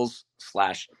nickels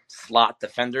 / slot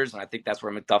defenders, and I think that's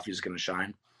where McDuffie is going to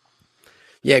shine.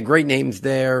 Yeah, great names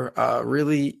there.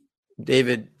 Really,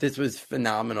 David, this was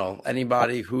phenomenal.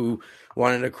 Anybody who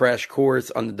wanted a crash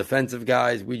course on the defensive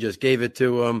guys, we just gave it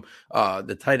to them.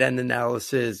 The tight end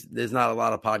analysis, there's not a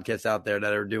lot of podcasts out there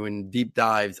that are doing deep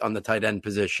dives on the tight end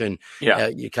position. Yeah.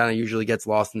 It kind of usually gets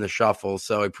lost in the shuffle.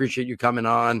 So I appreciate you coming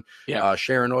on,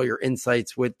 sharing all your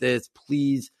insights with this.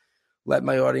 Please let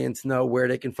my audience know where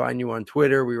they can find you on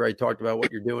Twitter. We already talked about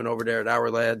what you're doing over there at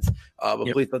Our Lads, but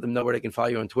please let them know where they can follow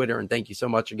you on Twitter. And thank you so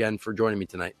much again for joining me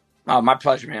tonight. My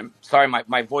pleasure, man. Sorry,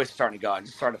 my voice is starting to go. I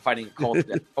just started fighting a cold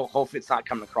today. Hopefully it's not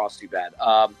coming across too bad.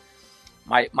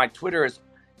 My Twitter is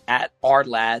at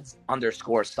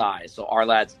 @ourlads_Cy. So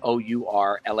ourlads,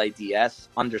 OURLADS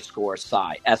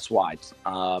 _Cy, SY.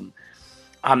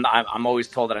 I'm always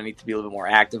told that I need to be a little bit more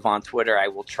active on Twitter. I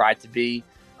will try to be.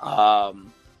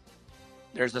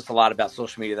 There's just a lot about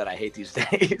social media that I hate these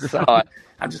days. So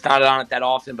I'm just not on it that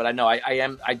often, but I know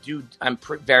I'm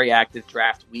very active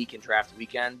draft week and draft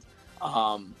weekend.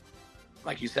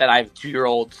 Like you said, I have a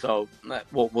 2-year-old, so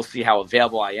we'll see how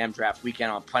available I am draft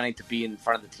weekend. I'm planning to be in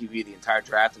front of the TV the entire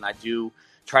draft, and I do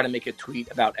try to make a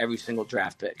tweet about every single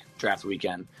draft pick draft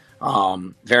weekend.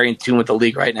 Very in tune with the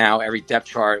league right now. Every depth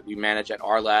chart we manage at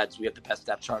Our Lads. We have the best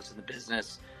depth charts in the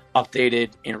business,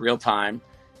 updated in real time.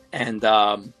 And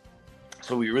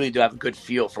so we really do have a good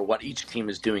feel for what each team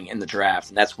is doing in the draft.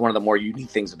 And that's one of the more unique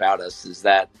things about us, is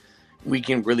that we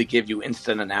can really give you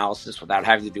instant analysis without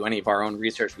having to do any of our own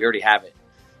research. We already have it.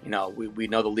 We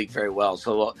know the league very well.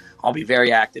 So I'll be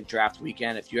very active draft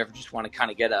weekend. If you ever just want to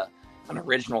kind of get an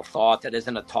original thought that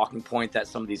isn't a talking point that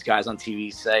some of these guys on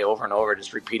TV say over and over,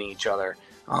 just repeating each other,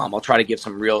 I'll try to give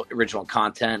some real original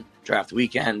content draft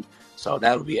weekend. So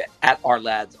that'll be at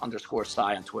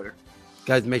 @ourlads_Cy on Twitter.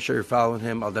 Guys, make sure you're following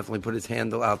him. I'll definitely put his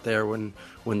handle out there when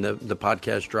the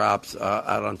podcast drops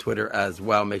out on Twitter as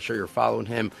well. Make sure you're following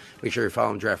him. Make sure you're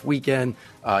following Draft Weekend.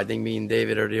 I think me and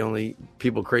David are the only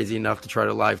people crazy enough to try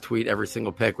to live tweet every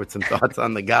single pick with some thoughts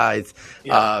on the guys.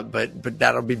 Yeah. But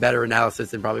that'll be better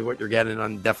analysis than probably what you're getting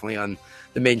definitely on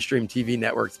the mainstream TV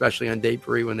network, especially on day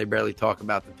 3 when they barely talk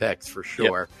about the picks for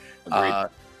sure.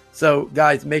 Yep. So,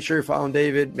 guys, make sure you're following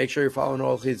David. Make sure you're following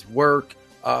all his work.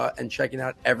 And checking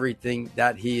out everything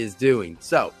that he is doing.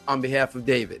 So, on behalf of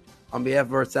David, on behalf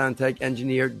of our sound tech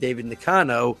engineer, David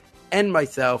Nicano, and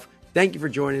myself, thank you for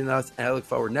joining us, and I look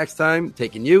forward next time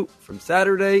taking you from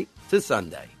Saturday to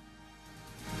Sunday.